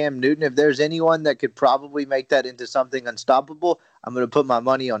around Cam Newton, if there's anyone that could probably make that into something unstoppable, I'm going to put my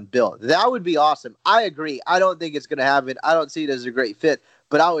money on Bill. That would be awesome. I agree. I don't think it's going to happen. I don't see it as a great fit,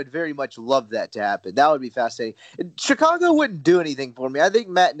 but I would very much love that to happen. That would be fascinating. Chicago wouldn't do anything for me. I think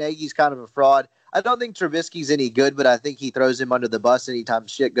Matt Nagy's kind of a fraud. I don't think Trubisky's any good, but I think he throws him under the bus anytime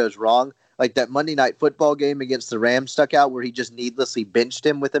shit goes wrong. Like that Monday Night Football game against the Rams stuck out where he just needlessly benched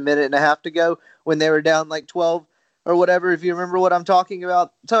him with a minute and a half to go when they were down like 12 or whatever, if you remember what I'm talking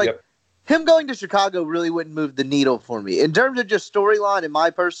about. So like him going to Chicago really wouldn't move the needle for me. In terms of just storyline and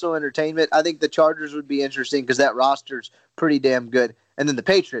my personal entertainment, I think the Chargers would be interesting because that roster's pretty damn good. And then the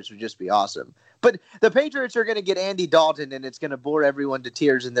Patriots would just be awesome. But the Patriots are going to get Andy Dalton, and it's going to bore everyone to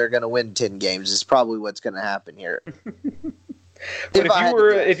tears, and they're going to win 10 games is probably what's going to happen here. But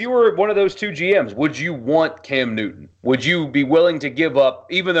if you were one of those two GMs, would you want Cam Newton? Would you be willing to give up,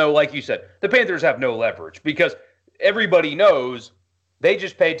 even though, like you said, the Panthers have no leverage? Because everybody knows they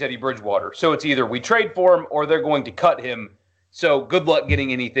just paid Teddy Bridgewater. So it's either we trade for him or they're going to cut him. So good luck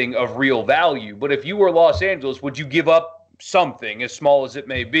getting anything of real value. But if you were Los Angeles, would you give up something, as small as it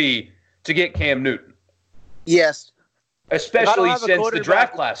may be, to get Cam Newton? Yes. Especially since the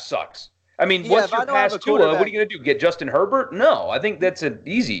draft class sucks. I mean, once you're past Tua, what are you going to do? Get Justin Herbert? No, I think that's an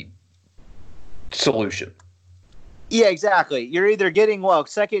easy solution. Yeah, exactly. You're either getting,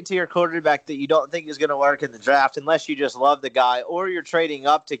 second-tier quarterback that you don't think is going to work in the draft unless you just love the guy, or you're trading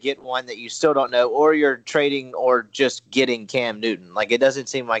up to get one that you still don't know, or you're trading or just getting Cam Newton. Like, it doesn't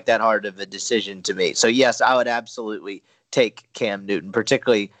seem like that hard of a decision to me. So, yes, I would absolutely take Cam Newton,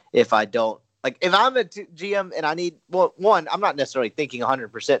 particularly if I don't. Like, if I'm a GM and I need, one, I'm not necessarily thinking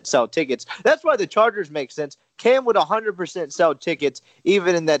 100% sell tickets. That's why the Chargers make sense. Cam would 100% sell tickets,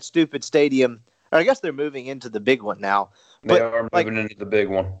 even in that stupid stadium. Or I guess they're moving into the big one now. They are moving into the big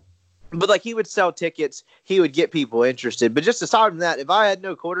one. But, like, he would sell tickets. He would get people interested. But just aside from that, if I had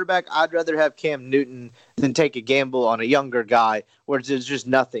no quarterback, I'd rather have Cam Newton than take a gamble on a younger guy where there's just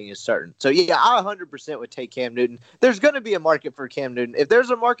nothing is certain. So, yeah, I 100% would take Cam Newton. There's going to be a market for Cam Newton. If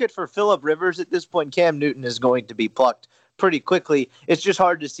there's a market for Phillip Rivers at this point, Cam Newton is going to be plucked pretty quickly. It's just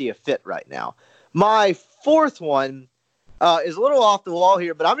hard to see a fit right now. My fourth one is a little off the wall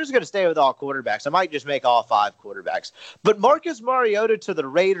here, but I'm just going to stay with all quarterbacks. I might just make all 5 quarterbacks. But Marcus Mariota to the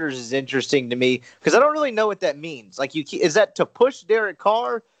Raiders is interesting to me because I don't really know what that means. Like, is that to push Derek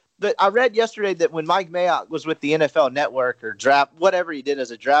Carr? But I read yesterday that when Mike Mayock was with the NFL Network or draft, whatever he did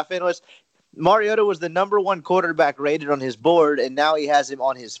as a draft analyst, Mariota was the number 1 quarterback rated on his board, and now he has him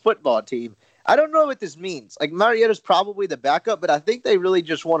on his football team. I don't know what this means. Like, Mariota's probably the backup, but I think they really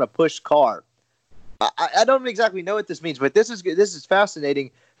just want to push Carr. I don't exactly know what this means, but this is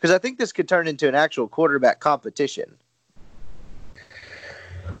fascinating because I think this could turn into an actual quarterback competition.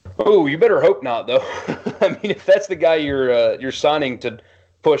 Oh, you better hope not, though. I mean, if that's the guy you're signing to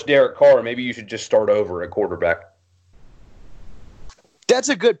push Derek Carr, maybe you should just start over at quarterback. That's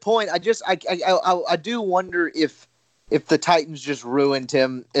a good point. I do wonder if the Titans just ruined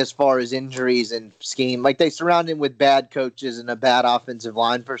him as far as injuries and scheme. Like, they surround him with bad coaches and a bad offensive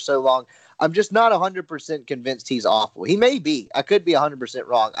line for so long. I'm just not 100% convinced he's awful. He may be. I could be 100%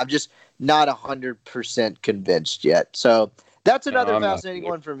 wrong. I'm just not 100% convinced yet. So that's another fascinating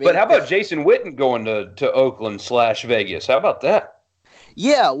one for me. But how about Jason Witten going to Oakland/Vegas? How about that?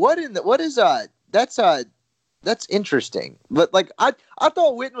 Yeah. That's interesting. But like I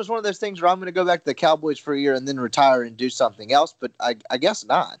thought Witten was one of those things where I'm going to go back to the Cowboys for a year and then retire and do something else. But I guess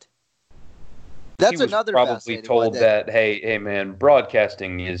not. That's another probably told that hey man,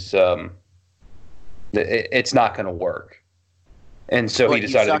 broadcasting is it's not going to work, and so he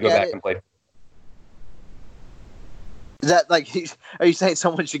decided to go back and play. Is that like, are you saying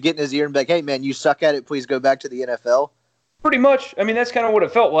someone should get in his ear and be like, hey man, you suck at it, please go back to the NFL? Pretty much. I mean, that's kind of what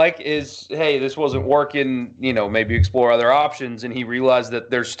it felt like is, hey, this wasn't working, maybe explore other options, and he realized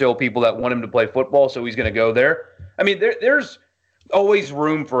that there's still people that want him to play football, so he's going to go there. I mean, there's always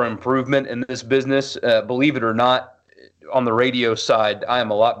room for improvement in this business. Believe it or not, on the radio side, I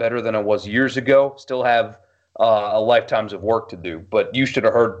am a lot better than I was years ago. Still have a lifetimes of work to do. But you should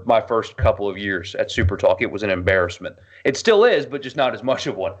have heard my first couple of years at Super Talk. It was an embarrassment. It still is, but just not as much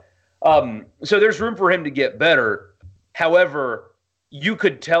of one. So there's room for him to get better. However, you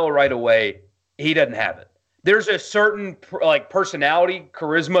could tell right away he doesn't have it. There's a certain personality,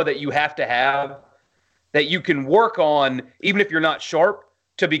 charisma that you have to have that you can work on, even if you're not sharp,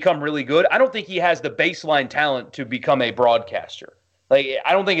 to become really good. I don't think he has the baseline talent to become a broadcaster. I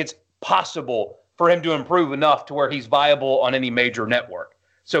don't think it's possible for him to improve enough to where he's viable on any major network.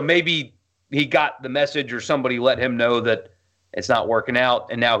 So maybe he got the message or somebody let him know that, It's not working out,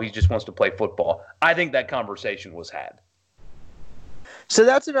 and now he just wants to play football. I think that conversation was had. So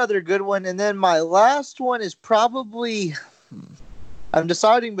that's another good one. And then my last one is probably I'm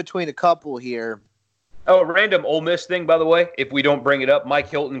deciding between a couple here. Oh, a random Ole Miss thing, by the way. If we don't bring it up, Mike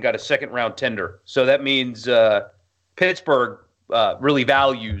Hilton got a second-round tender. So that means Pittsburgh really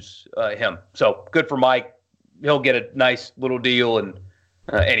values him. So good for Mike. He'll get a nice little deal. And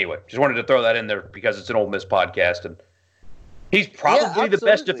anyway, just wanted to throw that in there because it's an Ole Miss podcast. And he's probably the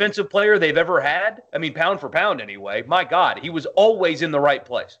best defensive player they've ever had. I mean, pound for pound anyway. My God, he was always in the right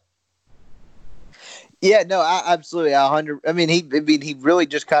place. Yeah, no, absolutely. 100. I mean, he really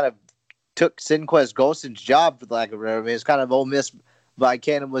just kind of took Sinquez Golson's job, for lack of a better. I mean, it's kind of Ole Miss by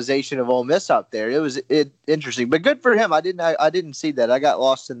cannibalization of Ole Miss out there. It was interesting, but good for him. I didn't see that. I got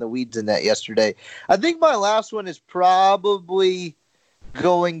lost in the weeds in that yesterday. I think my last one is probably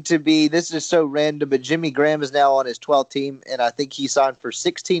going to be, this is so random, but Jimmy Graham is now on his 12th team, and I think he signed for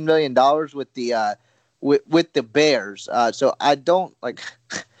 $16 million with the with the Bears. So I don't like.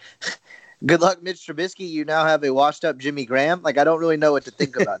 Good luck, Mitch Trubisky. You now have a washed-up Jimmy Graham. Like, I don't really know what to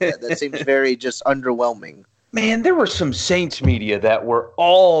think about that. That seems very just underwhelming. Man, there were some Saints media that were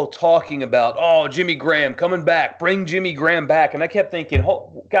all talking about, oh, Jimmy Graham coming back, bring Jimmy Graham back. And I kept thinking,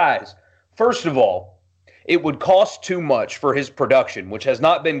 guys, first of all, it would cost too much for his production, which has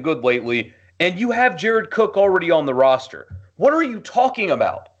not been good lately. And you have Jared Cook already on the roster. What are you talking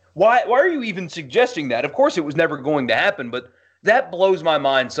about? Why are you even suggesting that? Of course, it was never going to happen, but that blows my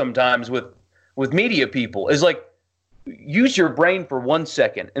mind sometimes with media people. Is like, use your brain for 1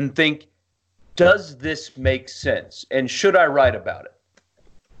 second and think, does this make sense? And should I write about it?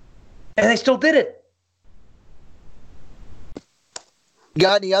 And they still did it.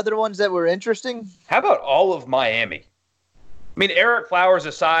 Got any other ones that were interesting? How about all of Miami? I mean, Eric Flowers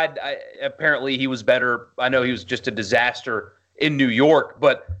aside, apparently he was better. I know he was just a disaster in New York,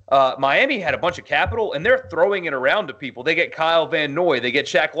 but Miami had a bunch of capital, and they're throwing it around to people. They get Kyle Van Noy, they get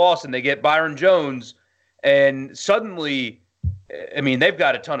Shaq Lawson, they get Byron Jones, and suddenly, I mean, they've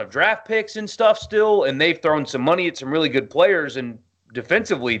got a ton of draft picks and stuff still, and they've thrown some money at some really good players, and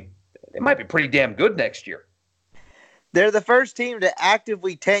defensively, they might be pretty damn good next year. They're the first team to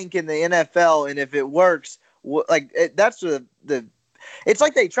actively tank in the NFL, and if it works, that's the it's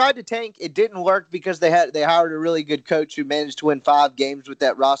like they tried to tank. It didn't work because they hired a really good coach who managed to win 5 games with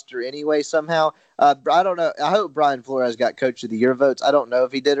that roster anyway somehow. I don't know. I hope Brian Flores got Coach of the Year votes. I don't know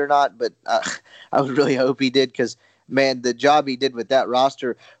if he did or not, but I would really hope he did because, man, the job he did with that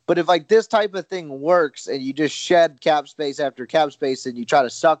roster. But if like this type of thing works and you just shed cap space after cap space and you try to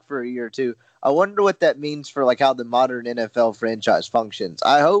suck for a year or two, I wonder what that means for like how the modern NFL franchise functions.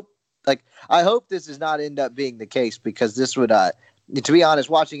 I hope this does not end up being the case because this would to be honest,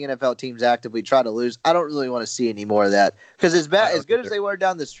 watching NFL teams actively try to lose, I don't really want to see any more of that. Because as good as they were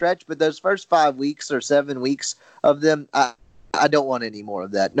down the stretch, but those first 5 weeks or 7 weeks of them, I don't want any more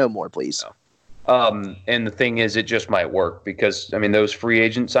of that. No more, please. No. And the thing is, it just might work because, I mean, those free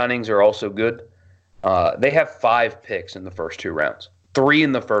agent signings are also good. They have 5 picks in the first 2 rounds, 3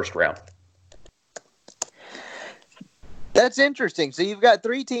 in the first round. That's interesting. So you've got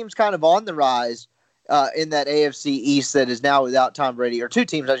 3 teams kind of on the rise in that AFC East that is now without Tom Brady, or 2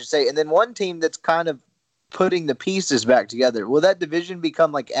 teams, I should say, and then 1 team that's kind of putting the pieces back together. Will that division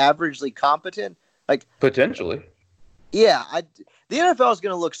become like averagely competent? Like potentially. Yeah, the NFL is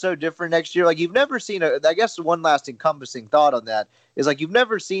going to look so different next year. Like you've never seen I guess one last encompassing thought on that is like you've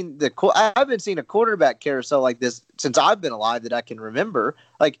never seen I haven't seen a quarterback carousel like this since I've been alive that I can remember.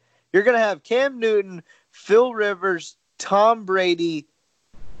 Like you're going to have Cam Newton, Phil Rivers, Tom Brady,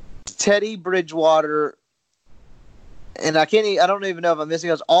 Teddy Bridgewater, and I don't even know if I'm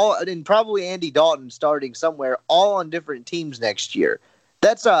missing us all, and probably Andy Dalton starting somewhere, all on different teams next year.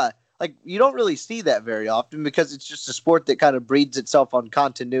 That's like you don't really see that very often because it's just a sport that kind of breeds itself on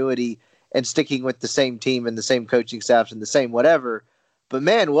continuity and sticking with the same team and the same coaching staffs and the same whatever. But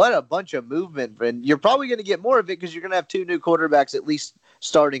man, what a bunch of movement! And you're probably going to get more of it because you're going to have 2 new quarterbacks at least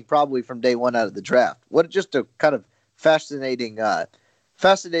starting probably from day 1 out of the draft. What just a kind of fascinating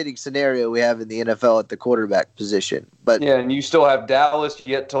scenario we have in the NFL at the quarterback position. But yeah, and you still have Dallas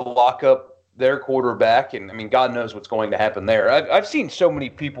yet to lock up their quarterback, and I mean, God knows what's going to happen there. I've seen so many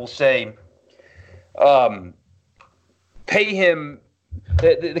people say, pay him.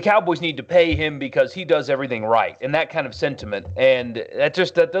 The Cowboys need to pay him because he does everything right, and that kind of sentiment. And that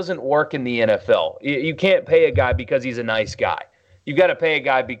doesn't work in the NFL. You can't pay a guy because he's a nice guy. You got to pay a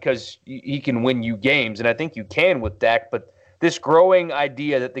guy because he can win you games, and I think you can with Dak, but this growing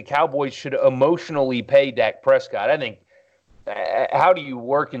idea that the Cowboys should emotionally pay Dak Prescott, I think, how do you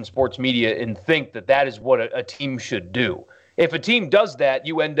work in sports media and think that is what a team should do? If a team does that,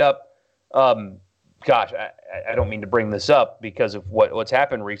 you end up, I don't mean to bring this up because of what's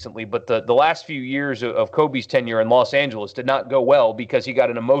happened recently, but the last few years of Kobe's tenure in Los Angeles did not go well because he got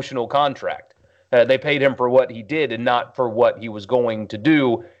an emotional contract. They paid him for what he did and not for what he was going to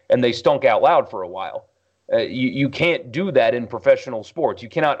do, and they stunk out loud for a while. You can't do that in professional sports. You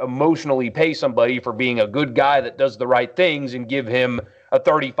cannot emotionally pay somebody for being a good guy that does the right things and give him a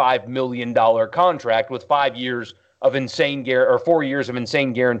 $35 million contract with 5 years of insane 4 years of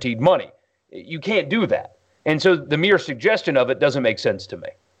insane guaranteed money. You can't do that. And so the mere suggestion of it doesn't make sense to me.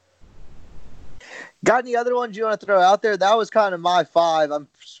 Got any other ones you want to throw out there? That was kind of my 5. I'm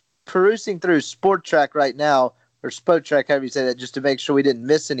perusing through Sport Track right now, or Sport Track, however you say that, just to make sure we didn't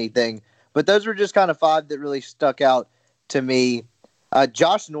miss anything. But those were just kind of 5 that really stuck out to me.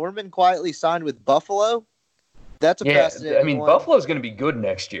 Josh Norman quietly signed with Buffalo. That's a fascinating I mean, one. Buffalo's going to be good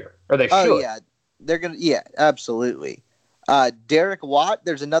next year, or they should. Oh, yeah. They're going to, yeah, absolutely. Derek Watt,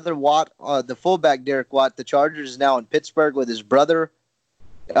 there's another Watt, the fullback Derek Watt. The Chargers is now in Pittsburgh with his brother.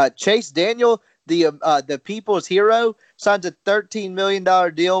 Chase Daniel, the people's hero, signs a $13 million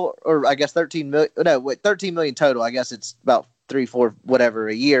deal, or I guess $13 million total. I guess it's about 3-4 whatever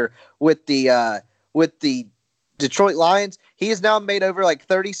a year with the Detroit Lions. He has now made over like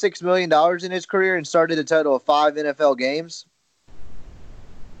 $36 million in his career and started a total of 5 NFL games.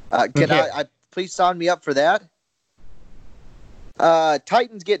 Can I please sign me up for that?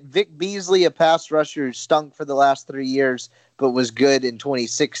 Titans get Vic Beasley, a pass rusher who stunk for the last 3 years, but was good in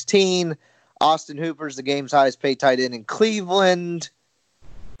 2016. Austin Hooper's the game's highest paid tight end in Cleveland.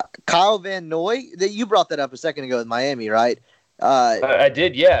 Kyle Van Noy, you brought that up a second ago with Miami, right? I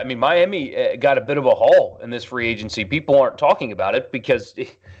did, yeah. I mean, Miami got a bit of a haul in this free agency. People aren't talking about it because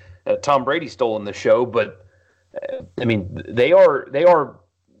Tom Brady stole in the show, but I mean, they are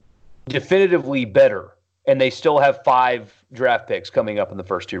definitively better, and they still have 5 draft picks coming up in the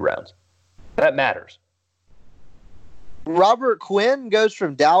first 2 rounds. That matters. Robert Quinn goes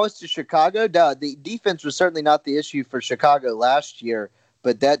from Dallas to Chicago. The defense was certainly not the issue for Chicago last year,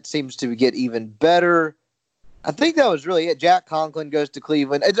 but that seems to get even better. I think that was really it. Jack Conklin goes to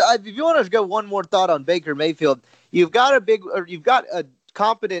Cleveland. If you want to go one more thought on Baker Mayfield, you've got a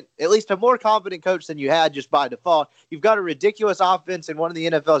competent, at least a more competent coach than you had just by default. You've got a ridiculous offense and one of the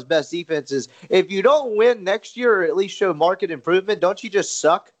NFL's best defenses. If you don't win next year or at least show market improvement, don't you just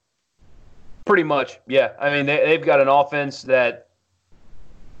suck? Pretty much, yeah. I mean, they've got an offense that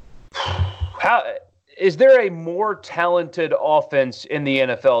is there a more talented offense in the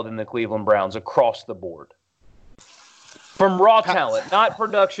NFL than the Cleveland Browns across the board? From raw talent, not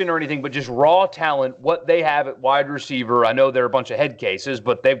production or anything, but just raw talent, what they have at wide receiver. I know they're a bunch of head cases,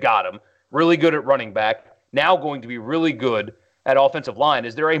 but they've got them. Really good at running back. Now going to be really good at offensive line.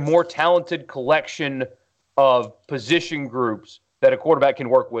 Is there a more talented collection of position groups that a quarterback can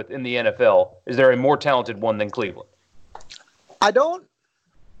work with in the NFL? Is there a more talented one than Cleveland? I don't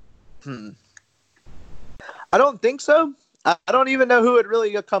think so. I don't even know who would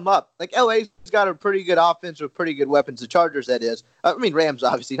really come up. Like, LA's got a pretty good offense with pretty good weapons. The Chargers, that is. I mean, Rams,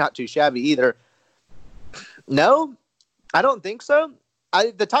 obviously, not too shabby either. No, I don't think so.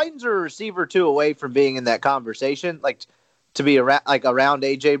 The Titans are a receiver 2 away from being in that conversation, like to be around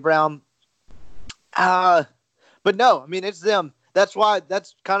A.J. Brown. But no, I mean, it's them. That's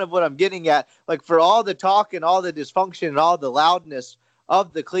kind of what I'm getting at. Like, for all the talk and all the dysfunction and all the loudness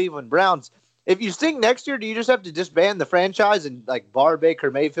of the Cleveland Browns, if you stink next year, do you just have to disband the franchise and like bar Baker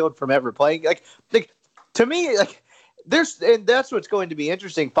Mayfield from ever playing? Like to me, like and that's what's going to be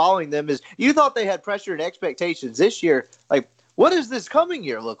interesting following them is you thought they had pressure and expectations this year. Like, what does this coming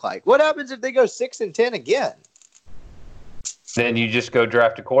year look like? What happens if they go 6-10 again? Then you just go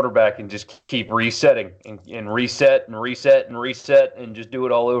draft a quarterback and just keep resetting and reset and reset and reset and just do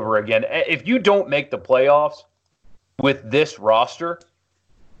it all over again. If you don't make the playoffs with this roster,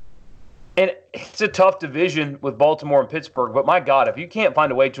 and it's a tough division with Baltimore and Pittsburgh, but my God, if you can't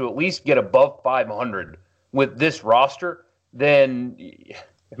find a way to at least get above 500 with this roster, then,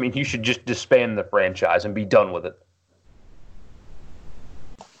 I mean, you should just disband the franchise and be done with it.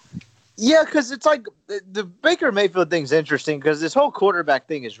 Yeah, because it's like the Baker Mayfield thing's interesting because this whole quarterback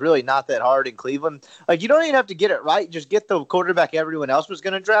thing is really not that hard in Cleveland. Like, you don't even have to get it right. Just get the quarterback everyone else was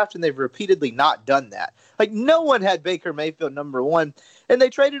going to draft, and they've repeatedly not done that. Like, no one had Baker Mayfield number 1, and they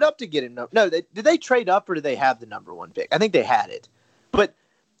traded up to get him. No, did they trade up or did they have the number 1 pick? I think they had it. But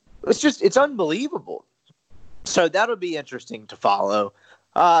it's unbelievable. So that'll be interesting to follow.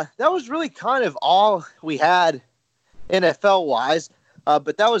 That was really kind of all we had NFL-wise.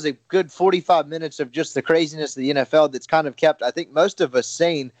 But that was a good 45 minutes of just the craziness of the NFL that's kind of kept, I think, most of us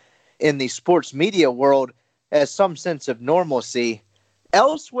sane in the sports media world. as some sense of normalcy.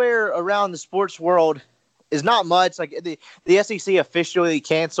 Elsewhere around the sports world is not much. Like the SEC officially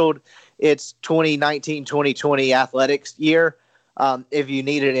canceled its 2019-2020 athletics year. If you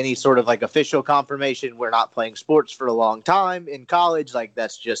needed any sort of like official confirmation, we're not playing sports for a long time in college. Like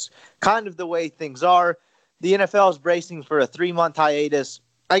that's just kind of the way things are. The NFL is bracing for a 3-month hiatus.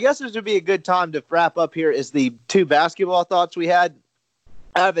 I guess this would be a good time to wrap up here is the 2 basketball thoughts we had.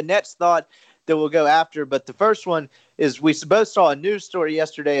 I have a Nets thought that we'll go after, but the first one is we both saw a news story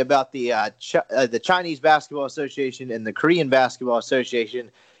yesterday about the Chinese Basketball Association and the Korean Basketball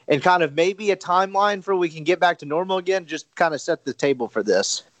Association, and kind of maybe a timeline for we can get back to normal again. Just kind of set the table for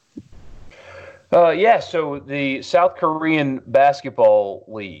this. So the South Korean Basketball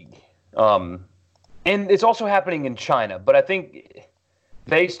League, and it's also happening in China, but I think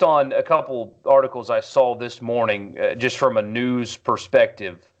based on a couple articles I saw this morning, just from a news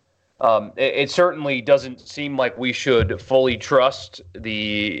perspective, it certainly doesn't seem like we should fully trust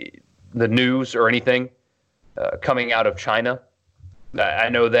the news or anything coming out of China. I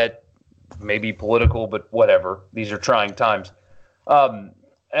know that may be political, but whatever. These are trying times.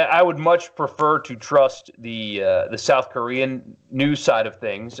 I would much prefer to trust the South Korean news side of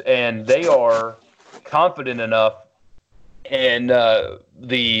things, and they are confident enough in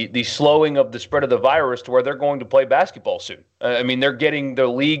the slowing of the spread of the virus to where they're going to play basketball soon. I mean, they're getting the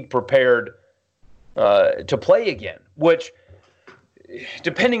league prepared to play again, which,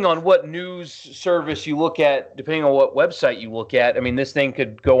 depending on what news service you look at, depending on what website you look at, I mean, this thing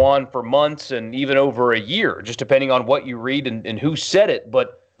could go on for months and even over a year, just depending on what you read and who said it.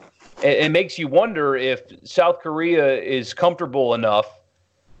 But it makes you wonder if South Korea is comfortable enough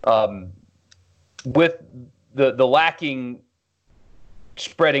with the lacking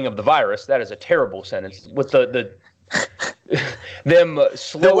spreading of the virus. That is a terrible sentence. With the them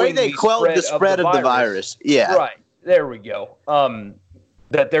slowing the way they quelled the spread of the virus. Yeah. Right. There we go.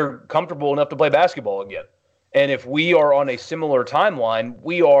 That they're comfortable enough to play basketball again. And if we are on a similar timeline,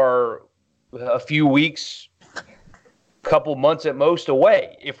 we are a few weeks, couple months at most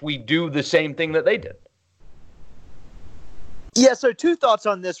away if we do the same thing that they did. Yeah, so 2 thoughts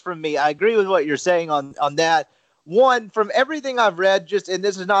on this from me. I agree with what you're saying on that. One, from everything I've read, and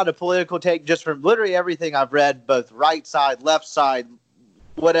this is not a political take, just from literally everything I've read, both right side, left side,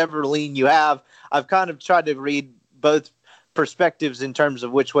 whatever lean you have, I've kind of tried to read both perspectives in terms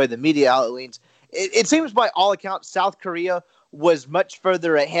of which way the media outlet leans. It seems by all accounts South Korea was much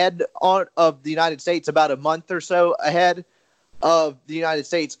further ahead of the United States, about a month or so ahead of the United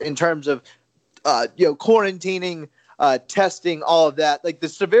States in terms of quarantining, testing, all of that. Like the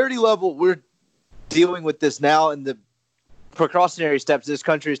severity level we're dealing with this now and the precautionary steps this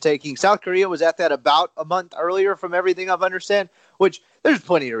country is taking. South Korea was at that about a month earlier from everything I've understand, which there's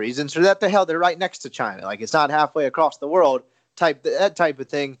plenty of reasons for that. The hell, they're right next to China. Like it's not halfway across the world that type of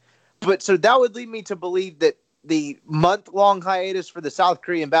thing. But so that would lead me to believe that the month-long hiatus for the South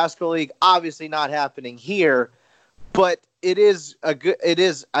Korean Basketball League, obviously not happening here, but it is, I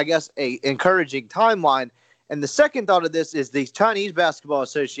guess, a encouraging timeline. And the second thought of this is the Chinese Basketball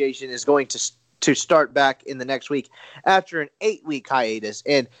Association is going to start back in the next week after an 8-week hiatus.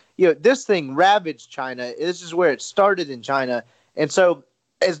 And, this thing ravaged China. This is where it started in China. And so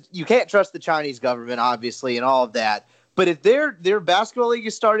as you can't trust the Chinese government, obviously, and all of that. But if their basketball league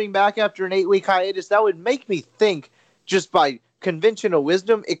is starting back after an 8-week hiatus, that would make me think, just by conventional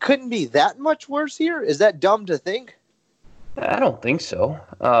wisdom, it couldn't be that much worse here. Is that dumb to think? I don't think so.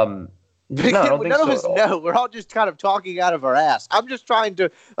 No, I don't think none of so us at all. know. We're all just kind of talking out of our ass. I'm just trying to,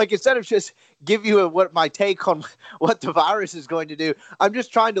 instead of just give you what my take on what the virus is going to do, I'm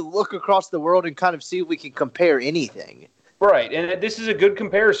just trying to look across the world and kind of see if we can compare anything. Right, and this is a good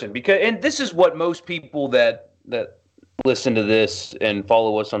comparison and this is what most people that listen to this and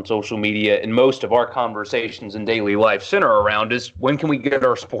follow us on social media and most of our conversations in daily life center around is when can we get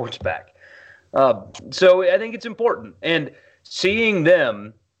our sports back? So I think it's important. And seeing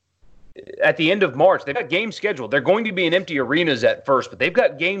them at the end of March, they've got games scheduled. They're going to be in empty arenas at first, but they've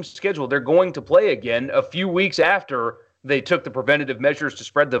got games scheduled. They're going to play again a few weeks after they took the preventative measures to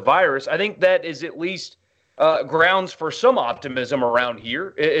spread the virus. I think that is at least grounds for some optimism around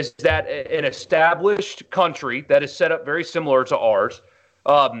here. Is that an established country that is set up very similar to ours,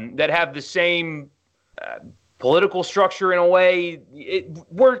 that have the same political structure in a way.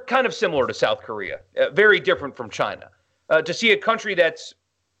 We're kind of similar to South Korea, very different from China. To see a country that's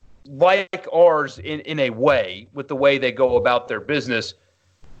like ours in a way, with the way they go about their business,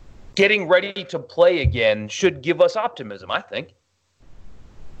 getting ready to play again should give us optimism, I think.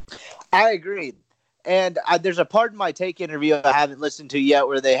 I agree. And there's a Pardon My Take interview I haven't listened to yet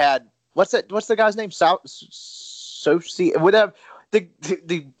where they had what's the guy's name? Soci whatever the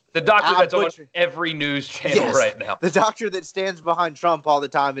doctor that's on every news channel right now. The doctor that stands behind Trump all the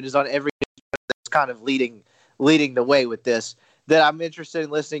time and is on every that's kind of leading the way with this. That I'm interested in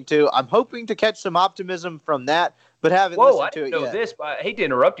listening to. I'm hoping to catch some optimism from that, but haven't listened to it yet. Whoa, I didn't know this. I hate to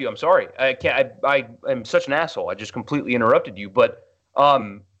interrupt you. I'm sorry. I am such an asshole. I just completely interrupted you. But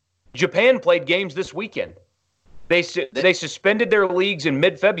Japan played games this weekend. They suspended their leagues in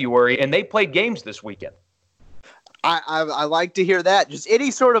mid-February, and they played games this weekend. I like to hear that. Just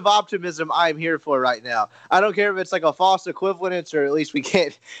any sort of optimism I'm here for right now. I don't care if it's like a false equivalence or at least we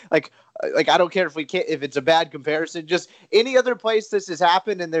can't like I don't care if it's a bad comparison. Just any other place this has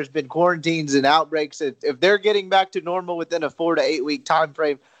happened and there's been quarantines and outbreaks. If they're getting back to normal within a 4 to 8 week time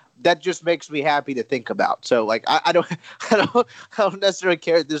frame, that just makes me happy to think about. So like I don't necessarily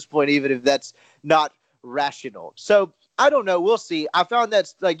care at this point, even if that's not rational. So I don't know. We'll see. I found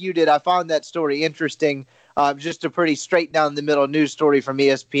that, like you did, I found that story interesting. Just a pretty straight down the middle news story from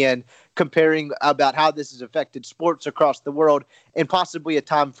ESPN comparing about how this has affected sports across the world and possibly a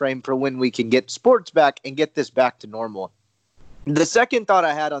time frame for when we can get sports back and get this back to normal. The second thought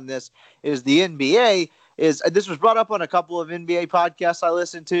I had on this is the NBA this was brought up on a couple of NBA podcasts I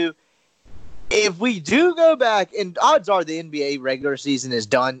listened to. If we do go back, and odds are the NBA regular season is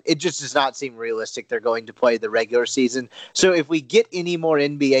done, it just does not seem realistic they're going to play the regular season. So if we get any more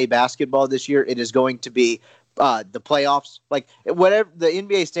NBA basketball this year, it is going to be the playoffs. Like whatever the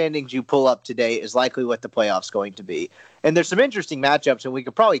NBA standings you pull up today is likely what the playoffs going to be. And there's some interesting matchups, and we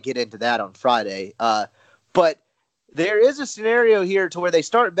could probably get into that on Friday. But there is a scenario here to where they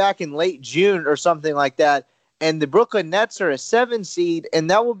start back in late June or something like that. And the Brooklyn Nets are a 7 seed, and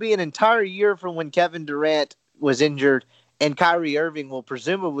that will be an entire year from when Kevin Durant was injured, and Kyrie Irving will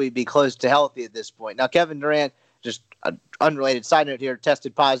presumably be close to healthy at this point. Now, Kevin Durant, just an unrelated side note here,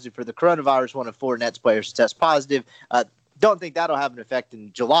 tested positive for the coronavirus, one of 4 Nets players to test positive. Don't think that'll have an effect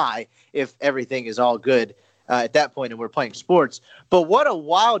in July if everything is all good at that point and we're playing sports. But what a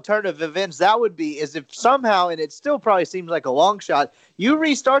wild turn of events that would be is if somehow, and it still probably seems like a long shot, you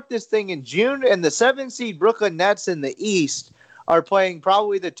restart this thing in June and the 7 seed Brooklyn Nets in the East are playing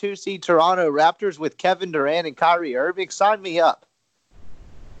probably the 2 seed Toronto Raptors with Kevin Durant and Kyrie Irving. Sign me up.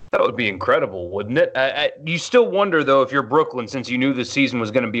 That would be incredible, wouldn't it? You still wonder, though, if you're Brooklyn, since you knew the season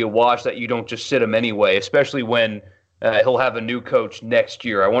was going to be a wash, that you don't just sit him anyway, especially when he'll have a new coach next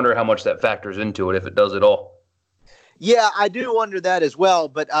year. I wonder how much that factors into it, if it does at all. Yeah, I do wonder that as well,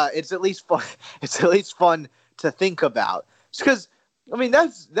 but it's at least fun. It's at least fun to think about. Because I mean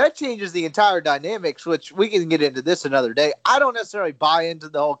that changes the entire dynamics, which we can get into this another day. I don't necessarily buy into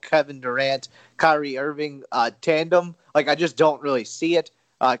the whole Kevin Durant, Kyrie Irving tandem. Like I just don't really see it.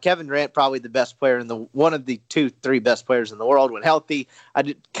 Kevin Durant probably the best player one of the 2-3 best players in the world when healthy.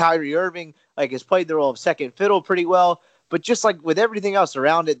 Kyrie Irving has played the role of second fiddle pretty well. But just like with everything else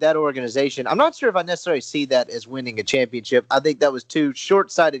around it, that organization, I'm not sure if I necessarily see that as winning a championship. I think that was 2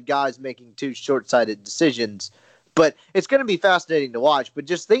 short-sighted guys making 2 short-sighted decisions. But it's going to be fascinating to watch. But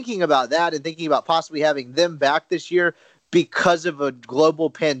just thinking about that and thinking about possibly having them back this year because of a global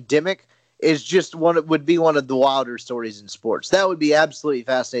pandemic is just would be one of the wilder stories in sports. That would be absolutely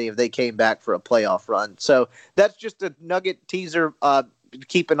fascinating if they came back for a playoff run. So that's just a nugget teaser to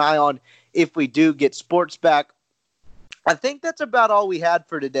keep an eye on if we do get sports back. I think that's about all we had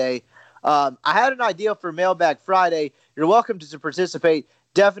for today. I had an idea for Mailbag Friday. You're welcome to participate.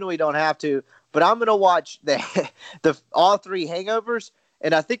 Definitely don't have to. But I'm going to watch the all 3 Hangovers,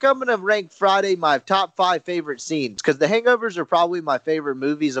 and I think I'm going to rank Friday my top 5 favorite scenes because the Hangovers are probably my favorite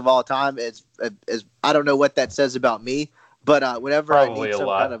movies of all time. As I don't know what that says about me, but whenever probably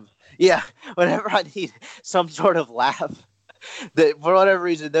whenever I need some sort of laugh. That for whatever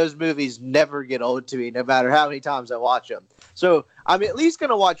reason, those movies never get old to me, no matter how many times I watch them. So I'm at least going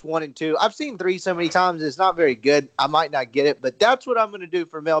to watch 1 and 2. I've seen 3 so many times, it's not very good. I might not get it, but that's what I'm going to do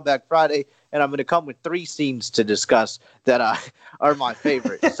for Mailbag Friday, and I'm going to come with 3 scenes to discuss that are my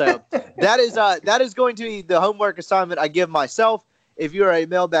favorite. So that is going to be the homework assignment I give myself. If you're a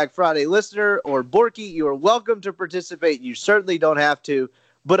Mailbag Friday listener or Borky, you are welcome to participate. You certainly don't have to.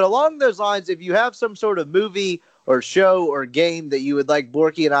 But along those lines, if you have some sort of movie or show or game that you would like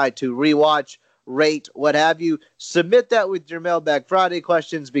Borky and I to rewatch, rate, what have you, submit that with your Mailbag Friday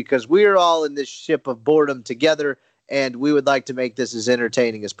questions because we're all in this ship of boredom together and we would like to make this as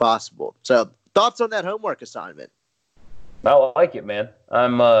entertaining as possible. So thoughts on that homework assignment? I like it, man.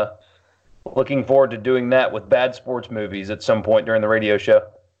 I'm looking forward to doing that with bad sports movies at some point during the radio show.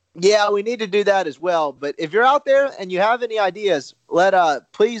 Yeah, we need to do that as well. But if you're out there and you have any ideas,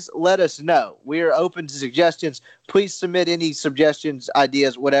 please let us know. We are open to suggestions. Please submit any suggestions,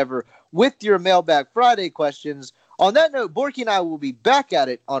 ideas, whatever. with your Mailbag Friday questions. On that note, Borky and I will be back at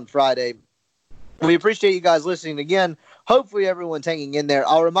it on Friday. We appreciate you guys listening again. Hopefully everyone's hanging in there.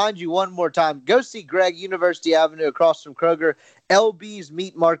 I'll remind you one more time, go see Greg, University Avenue across from Kroger, LB's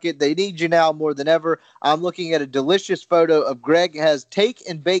Meat Market. They need you now more than ever. I'm looking at a delicious photo of Greg has take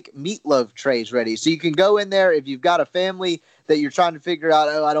and bake meatloaf trays ready. So you can go in there if you've got a family that you're trying to figure out,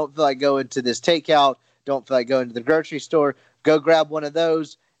 I don't feel like going to this takeout, don't feel like going to the grocery store, go grab one of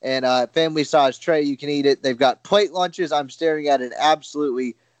those and family-size tray. You can eat it. They've got plate lunches. I'm staring at an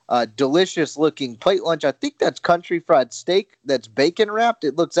absolutely delicious-looking plate lunch. I think that's country fried steak that's bacon-wrapped.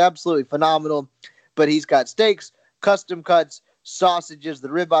 It looks absolutely phenomenal. But he's got steaks, custom cuts, sausages. The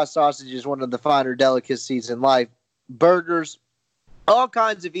ribeye sausage is one of the finer delicacies in life. Burgers, all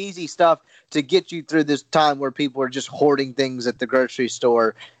kinds of easy stuff to get you through this time where people are just hoarding things at the grocery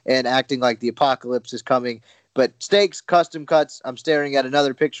store and acting like the apocalypse is coming. But steaks, custom cuts. I'm staring at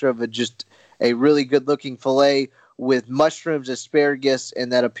another picture of just a really good-looking filet with mushrooms, asparagus,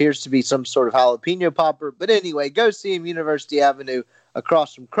 and that appears to be some sort of jalapeno popper. But anyway, go see him, University Avenue,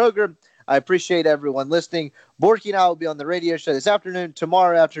 across from Kroger. I appreciate everyone listening. Borky and I will be on the radio show this afternoon.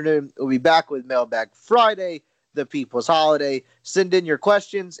 Tomorrow afternoon, we'll be back with Mailbag Friday, the People's Holiday. Send in your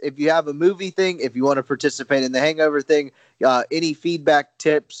questions. If you have a movie thing, if you want to participate in the hangover thing, any feedback,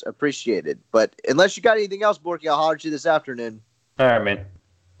 tips, appreciated. But unless you got anything else, Borky, I'll holler at you this afternoon. All right, man.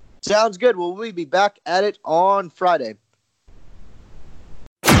 Sounds good. Well, we'll be back at it on Friday.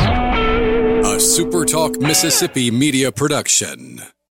 A SuperTalk Mississippi media production.